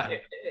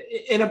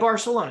in a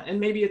Barcelona, and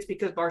maybe it's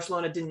because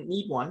Barcelona didn't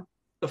need one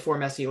before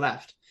Messi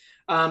left.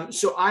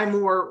 So I'm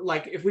more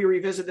like, if we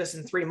revisit this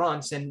in 3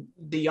 months and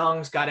De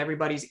Jong's got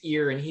everybody's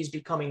ear and he's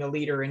becoming a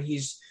leader and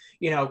he's,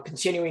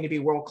 continuing to be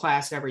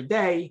world-class every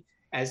day,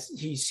 as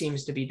he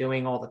seems to be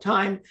doing all the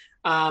time,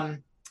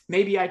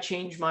 maybe I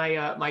change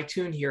my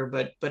tune here.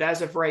 But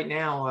as of right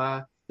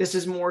now, this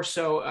is more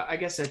so, I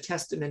guess, a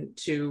testament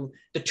to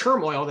the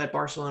turmoil that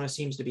Barcelona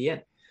seems to be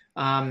in.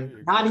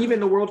 Not even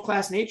the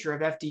world-class nature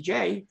of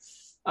FDJ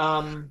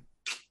can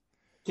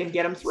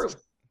get him through.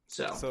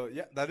 So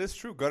yeah, that is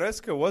true.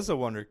 Goretzka was a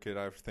wonderkid,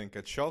 I think,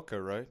 at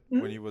Schalke, right?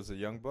 When he was a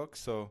young buck.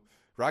 So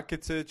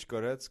Rakitic,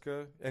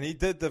 Goretzka, and he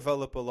did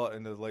develop a lot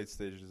in the late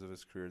stages of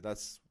his career.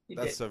 That's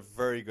a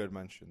very good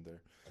mention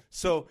there.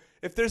 So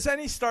if there's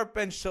any start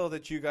bench sell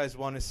that you guys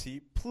want to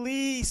see,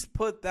 please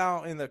put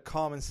down in the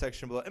comment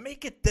section below and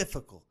make it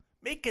difficult.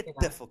 Make it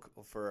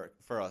difficult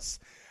for us.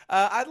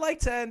 I'd like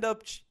to end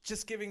up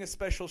just giving a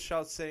special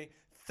shout saying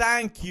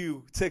thank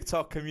you,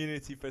 TikTok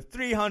community, for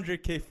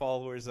 300K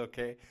followers,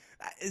 okay?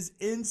 That is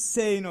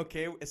insane,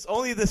 okay? It's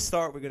only the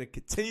start. We're going to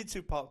continue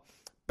to pop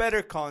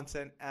better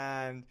content,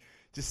 and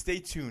just stay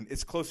tuned.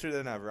 It's closer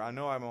than ever. I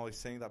know I'm always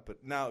saying that, but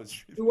now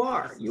it's... You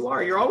are.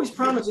 You're always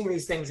promising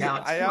these things,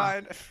 Alex.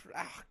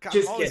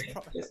 Just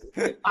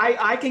kidding.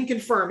 I can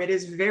confirm it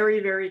is very,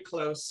 very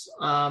close.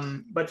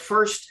 But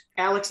first,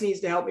 Alex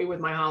needs to help me with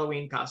my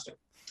Halloween costume.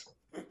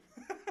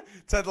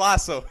 Ted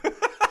Lasso.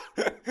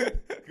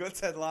 Go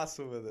Ted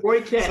Lasso with it.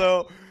 Roy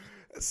Kent.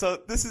 So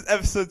this is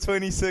episode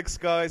 26,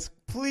 guys.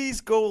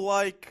 Please go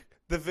like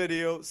the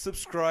video,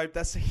 subscribe.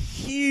 That's a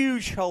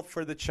huge help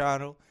for the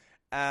channel.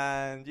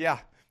 And yeah,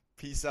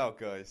 peace out,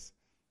 guys.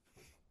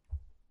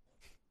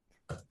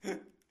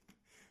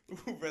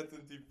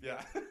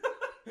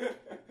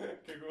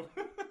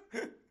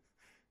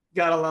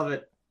 Gotta love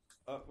it.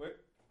 Wait.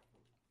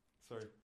 Sorry.